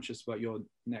conscious about your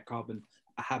net carbon,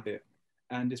 a habit?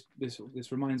 And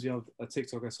this reminds me of a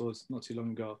TikTok I saw not too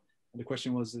long ago. And the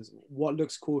question was, what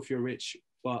looks cool if you're rich,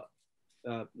 but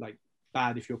like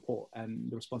bad if you're poor?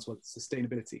 And the response was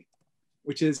sustainability,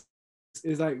 which is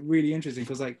like really interesting,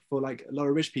 because like for like a lot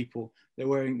of rich people, they're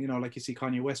wearing, like you see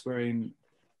Kanye West wearing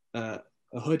a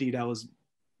hoodie that was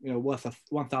worth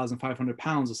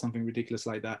 £1,500 or something ridiculous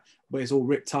like that, but it's all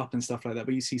ripped up and stuff like that.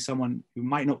 But you see someone who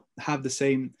might not have the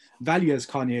same value as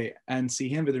Kanye and see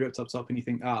him with a ripped up top, and you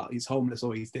think, he's homeless,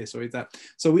 or he's this, or he's that.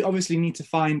 So we obviously need to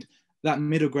find that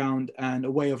middle ground and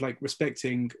a way of like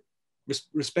respecting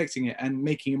it and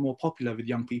making it more popular with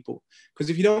young people. Because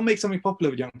if you don't make something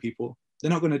popular with young people, they're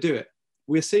not going to do it.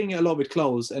 We're seeing it a lot with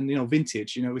clothes and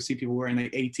vintage. We see people wearing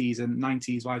like 80s and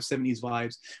 90s vibes, 70s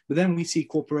vibes, but then we see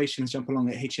corporations jump along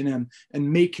at H&M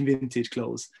and making vintage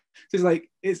clothes. So it's like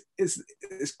it's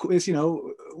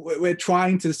we're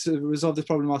trying to resolve this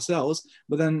problem ourselves,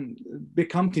 but then big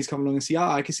companies come along and see,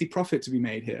 I can see profit to be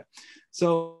made here.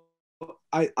 So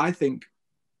I think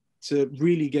to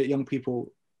really get young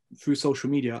people through social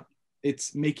media,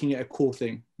 it's making it a cool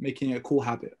thing, making it a cool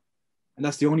habit. And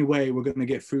that's the only way we're going to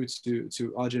get through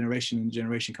to our generation and the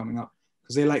generation coming up,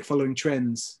 because they like following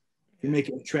trends. You make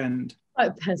it a trend.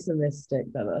 Quite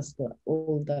pessimistic that that's not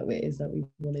all that it is that we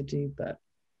want to do, but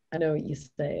I know what you're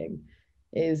saying.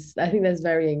 I think there's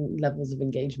varying levels of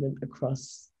engagement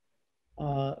across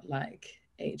our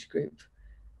age group,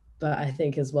 but I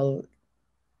think as well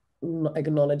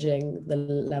acknowledging the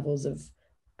levels of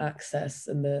access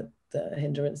and the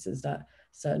hindrances that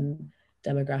certain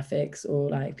demographics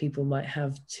or people might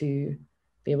have to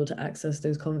be able to access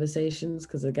those conversations.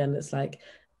 Because again, it's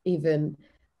even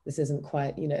this isn't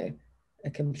quite a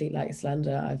complete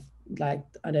slander. I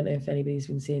don't know if anybody's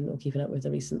been seeing or keeping up with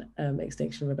the recent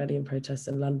Extinction Rebellion protests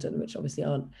in London, which obviously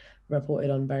aren't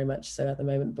reported on very much so at the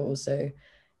moment, but also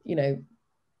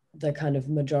the kind of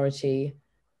majority,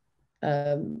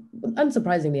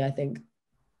 unsurprisingly I think,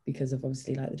 because of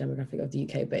obviously the demographic of the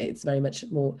UK, but it's very much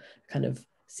more kind of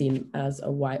seen as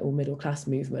a white or middle class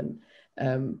movement.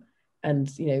 And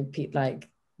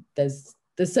there's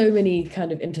so many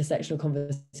kind of intersectional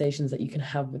conversations that you can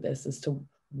have with this as to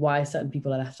why certain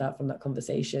people are left out from that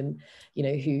conversation,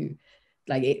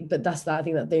 but that's that. I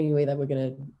think that the only way that we're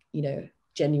going to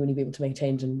genuinely be able to make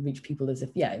change and reach people is if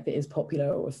it is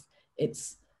popular, or if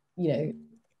it's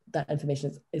that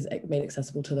information is made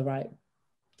accessible to the right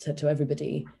to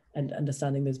everybody, and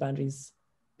understanding those boundaries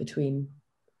between,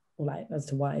 or as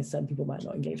to why certain people might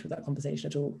not engage with that conversation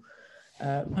at all.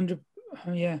 100%.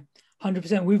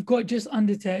 We've got just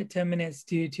under 10 minutes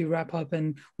to wrap up,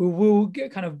 and we will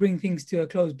kind of bring things to a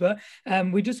close. But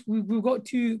we've got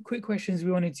two quick questions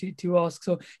we wanted to ask.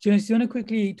 So, Jonas, do you want to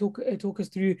quickly talk us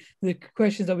through the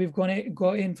questions that we've got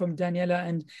in from Daniela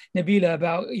and Nabila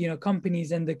about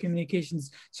companies and the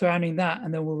communications surrounding that,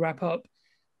 and then we'll wrap up.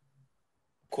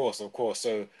 Of course.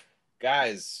 So,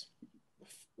 guys,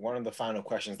 one of the final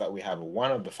questions we have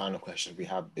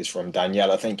is from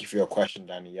Daniela. Thank you for your question,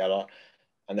 Daniela.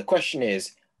 And the question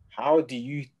is, how do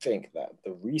you think that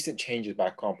the recent changes by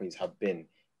companies have been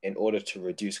in order to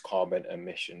reduce carbon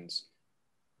emissions?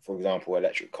 For example,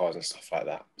 electric cars and stuff like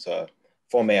that. So,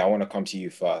 Fome, I want to come to you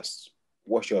first.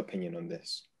 What's your opinion on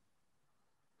this?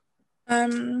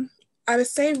 I would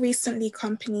say recently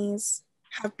companies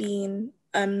have been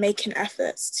making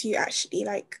efforts to actually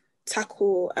like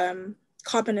tackle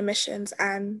carbon emissions,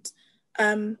 and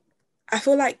I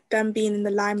feel like them being in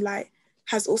the limelight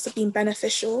has also been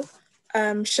beneficial,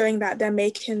 showing that they're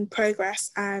making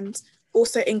progress and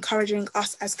also encouraging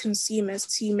us as consumers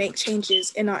to make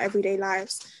changes in our everyday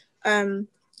lives.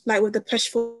 Like with the push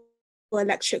for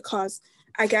electric cars,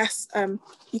 I guess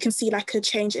you can see like a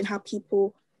change in how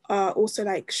people are also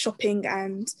like shopping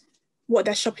and what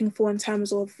they're shopping for in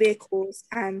terms of vehicles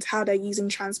and how they're using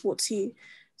transport too.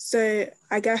 So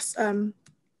I guess them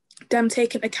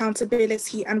taking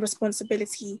accountability and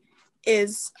responsibility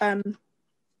is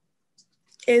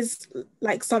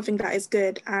like something that is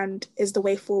good and is the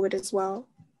way forward as well.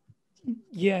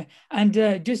 Yeah, and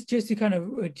just to kind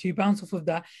of to bounce off of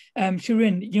that,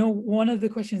 Shireen, you know, one of the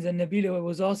questions that Nabila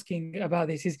was asking about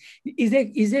this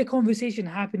is there conversation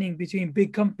happening between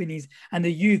big companies and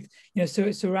the youth, you know,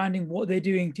 so surrounding what they're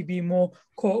doing to be more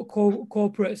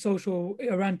corporate social,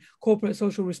 around corporate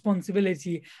social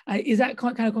responsibility? Is that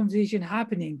kind of conversation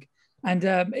happening? And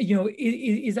you know,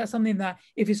 is that something that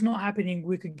if it's not happening,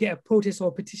 we could get a protest or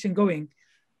a petition going?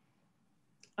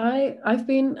 I've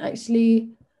been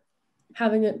actually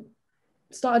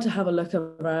started to have a look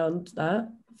around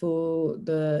that for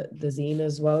the zine,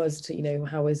 as well as to, you know,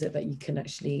 how is it that you can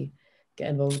actually get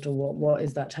involved, or what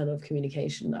is that channel of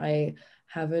communication. I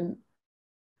haven't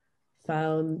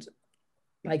found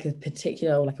like a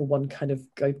particular, or like a one kind of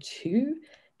go-to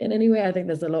in any way. I think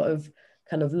there's a lot of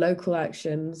kind of local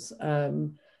actions.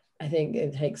 I think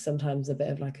it takes sometimes a bit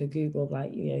of like a Google,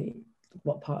 like, you know,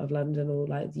 what part of London, or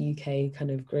like the UK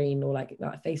kind of green, or like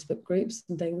Facebook groups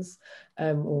and things,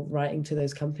 or writing to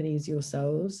those companies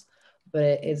yourselves.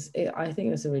 But I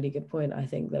think it's a really good point. I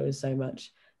think there is so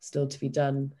much still to be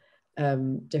done.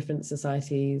 Different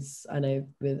societies, I know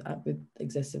with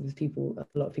existed with people,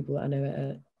 a lot of people that I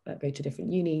know that go to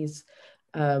different unis.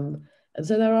 And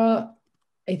so there are,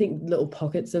 I think, little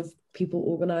pockets of people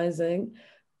organizing,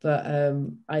 but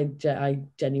I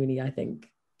genuinely, I think,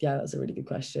 yeah, that's a really good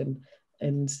question.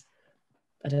 And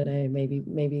I don't know,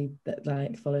 maybe that,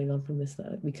 like, following on from this,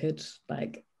 that we could,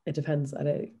 like, it depends, I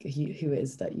don't who it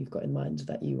is that you've got in mind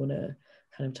that you want to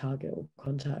kind of target or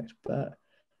contact, but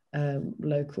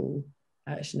local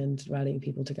action and rallying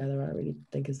people together, I really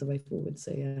think is the way forward.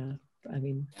 So yeah, I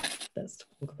mean, let's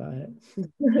talk about it.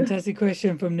 Fantastic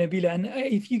question from Nabila. And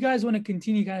if you guys want to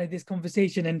continue kind of this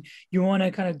conversation and you want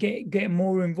to kind of get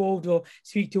more involved or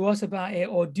speak to us about it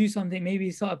or do something,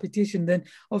 maybe start a petition, then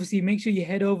obviously make sure you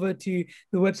head over to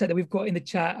the website that we've got in the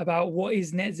chat about what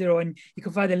is net zero, and you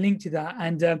can find a link to that.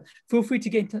 And feel free to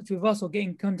get in touch with us or get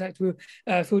in contact with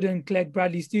Field and Clegg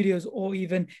Bradley Studios, or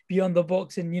even Beyond the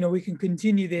Box, and, you know, we can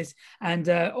continue this. And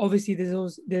obviously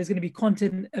there's going to be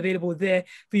content available there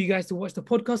for you guys to watch the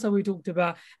podcast that we talked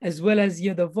about, as well as, you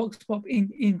know, the Vox Pop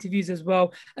interviews as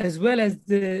well as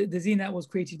the zine that was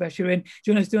created by Shireen.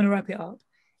 Do you want to wrap it up?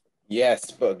 Yes,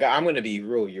 but I'm going to be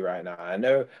real with you right now. I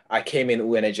know I came in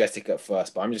all energetic at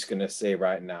first, but I'm just going to say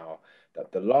right now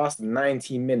that the last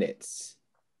 90 minutes,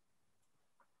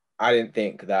 I didn't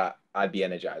think that I'd be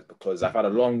energized, because I've had a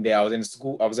long day. I was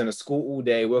in a school all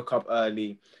day, woke up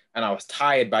early, and I was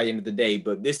tired by the end of the day.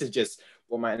 But this is just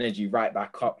brought my energy right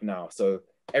back up now. So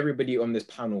everybody on this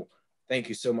panel, thank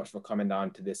you so much for coming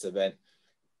down to this event.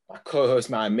 My co-host,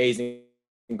 my amazing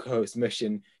co-host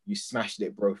Mission, you smashed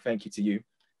it, bro. Thank you to you.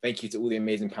 Thank you to all the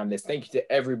amazing panelists. Thank you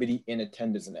to everybody in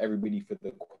attendance and everybody for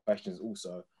the questions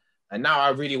also. And now I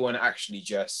really want to actually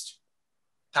just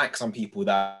thank some people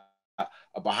that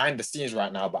are behind the scenes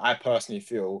right now, but I personally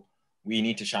feel we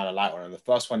need to shine a light on. And the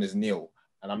first one is Neil.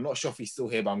 And I'm not sure if he's still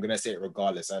here, but I'm going to say it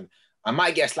regardless. And I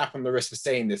might get a slap on the wrist for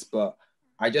saying this, but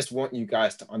I just want you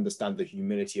guys to understand the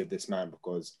humility of this man,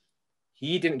 because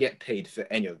he didn't get paid for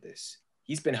any of this.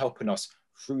 He's been helping us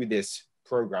through this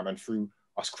program and through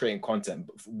us creating content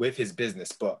with his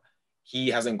business, but he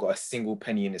hasn't got a single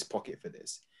penny in his pocket for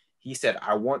this. He said,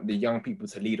 I want the young people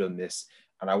to lead on this,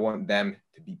 and I want them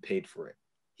to be paid for it.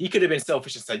 He could have been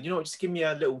selfish and said, you know what, just give me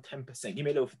a little 10%, give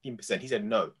me a little 15%. He said,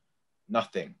 no,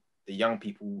 nothing. The young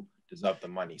people deserve the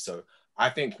money. So I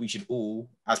think we should all,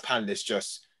 as panelists,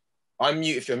 just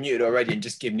unmute if you're muted already and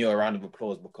just give Neil a round of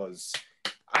applause, because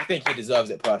I think he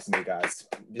deserves it personally, guys.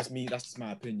 Just me, that's just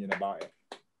my opinion about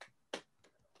it.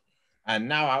 And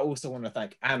now I also want to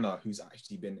thank Anna, who's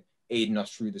actually been aiding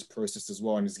us through this process as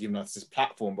well and has given us this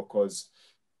platform, because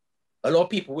a lot of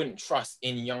people wouldn't trust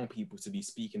in young people to be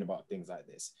speaking about things like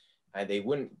this. And they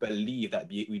wouldn't believe that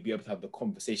we'd be able to have the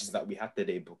conversations that we had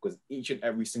today, because each and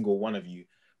every single one of you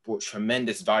brought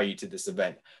tremendous value to this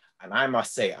event. And I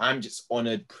must say, I'm just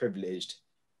honored, privileged.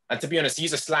 And to be honest, to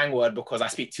use a slang word, because I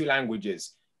speak 2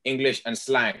 languages, English and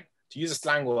slang. To use a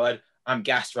slang word, I'm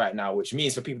gassed right now, which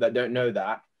means for people that don't know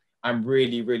that, I'm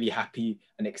really, really happy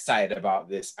and excited about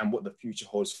this and what the future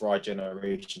holds for our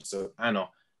generation. So Anna,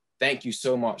 thank you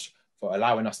so much for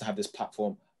allowing us to have this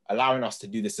platform, allowing us to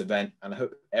do this event. And I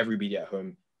hope everybody at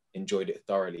home enjoyed it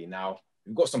thoroughly. Now,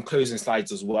 we've got some closing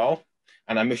slides as well.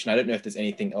 And I don't know if there's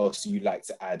anything else you'd like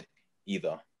to add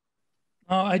either.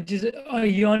 Oh,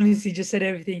 you honestly just said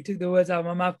everything, took the words out of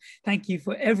my mouth. Thank you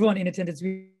for everyone in attendance.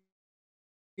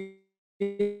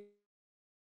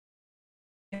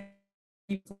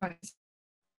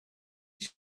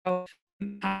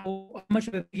 How much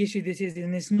of a big issue this is,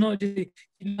 and it's not just a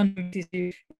London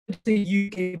issue, it's a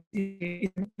UK issue,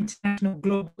 it's an international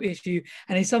global issue,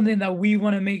 and it's something that we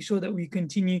want to make sure that we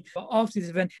continue after this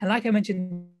event. And like I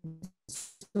mentioned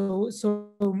so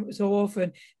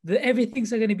often, that everything's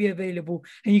going to be available,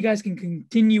 and you guys can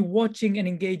continue watching and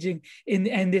engaging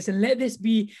in this, and let this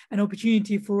be an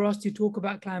opportunity for us to talk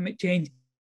about climate change.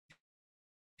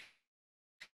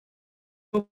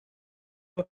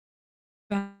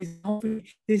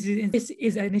 This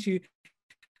is an issue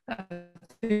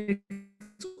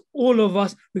all of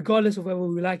us, regardless of whether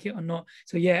we like it or not.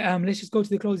 So yeah, let's just go to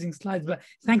the closing slides. But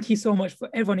thank you so much for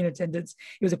everyone in attendance.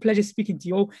 It was a pleasure speaking to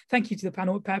you all. Thank you to the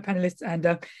panelists,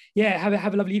 and yeah,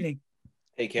 have a lovely evening.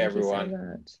 Take care, everyone. Thank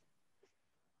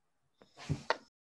you so much.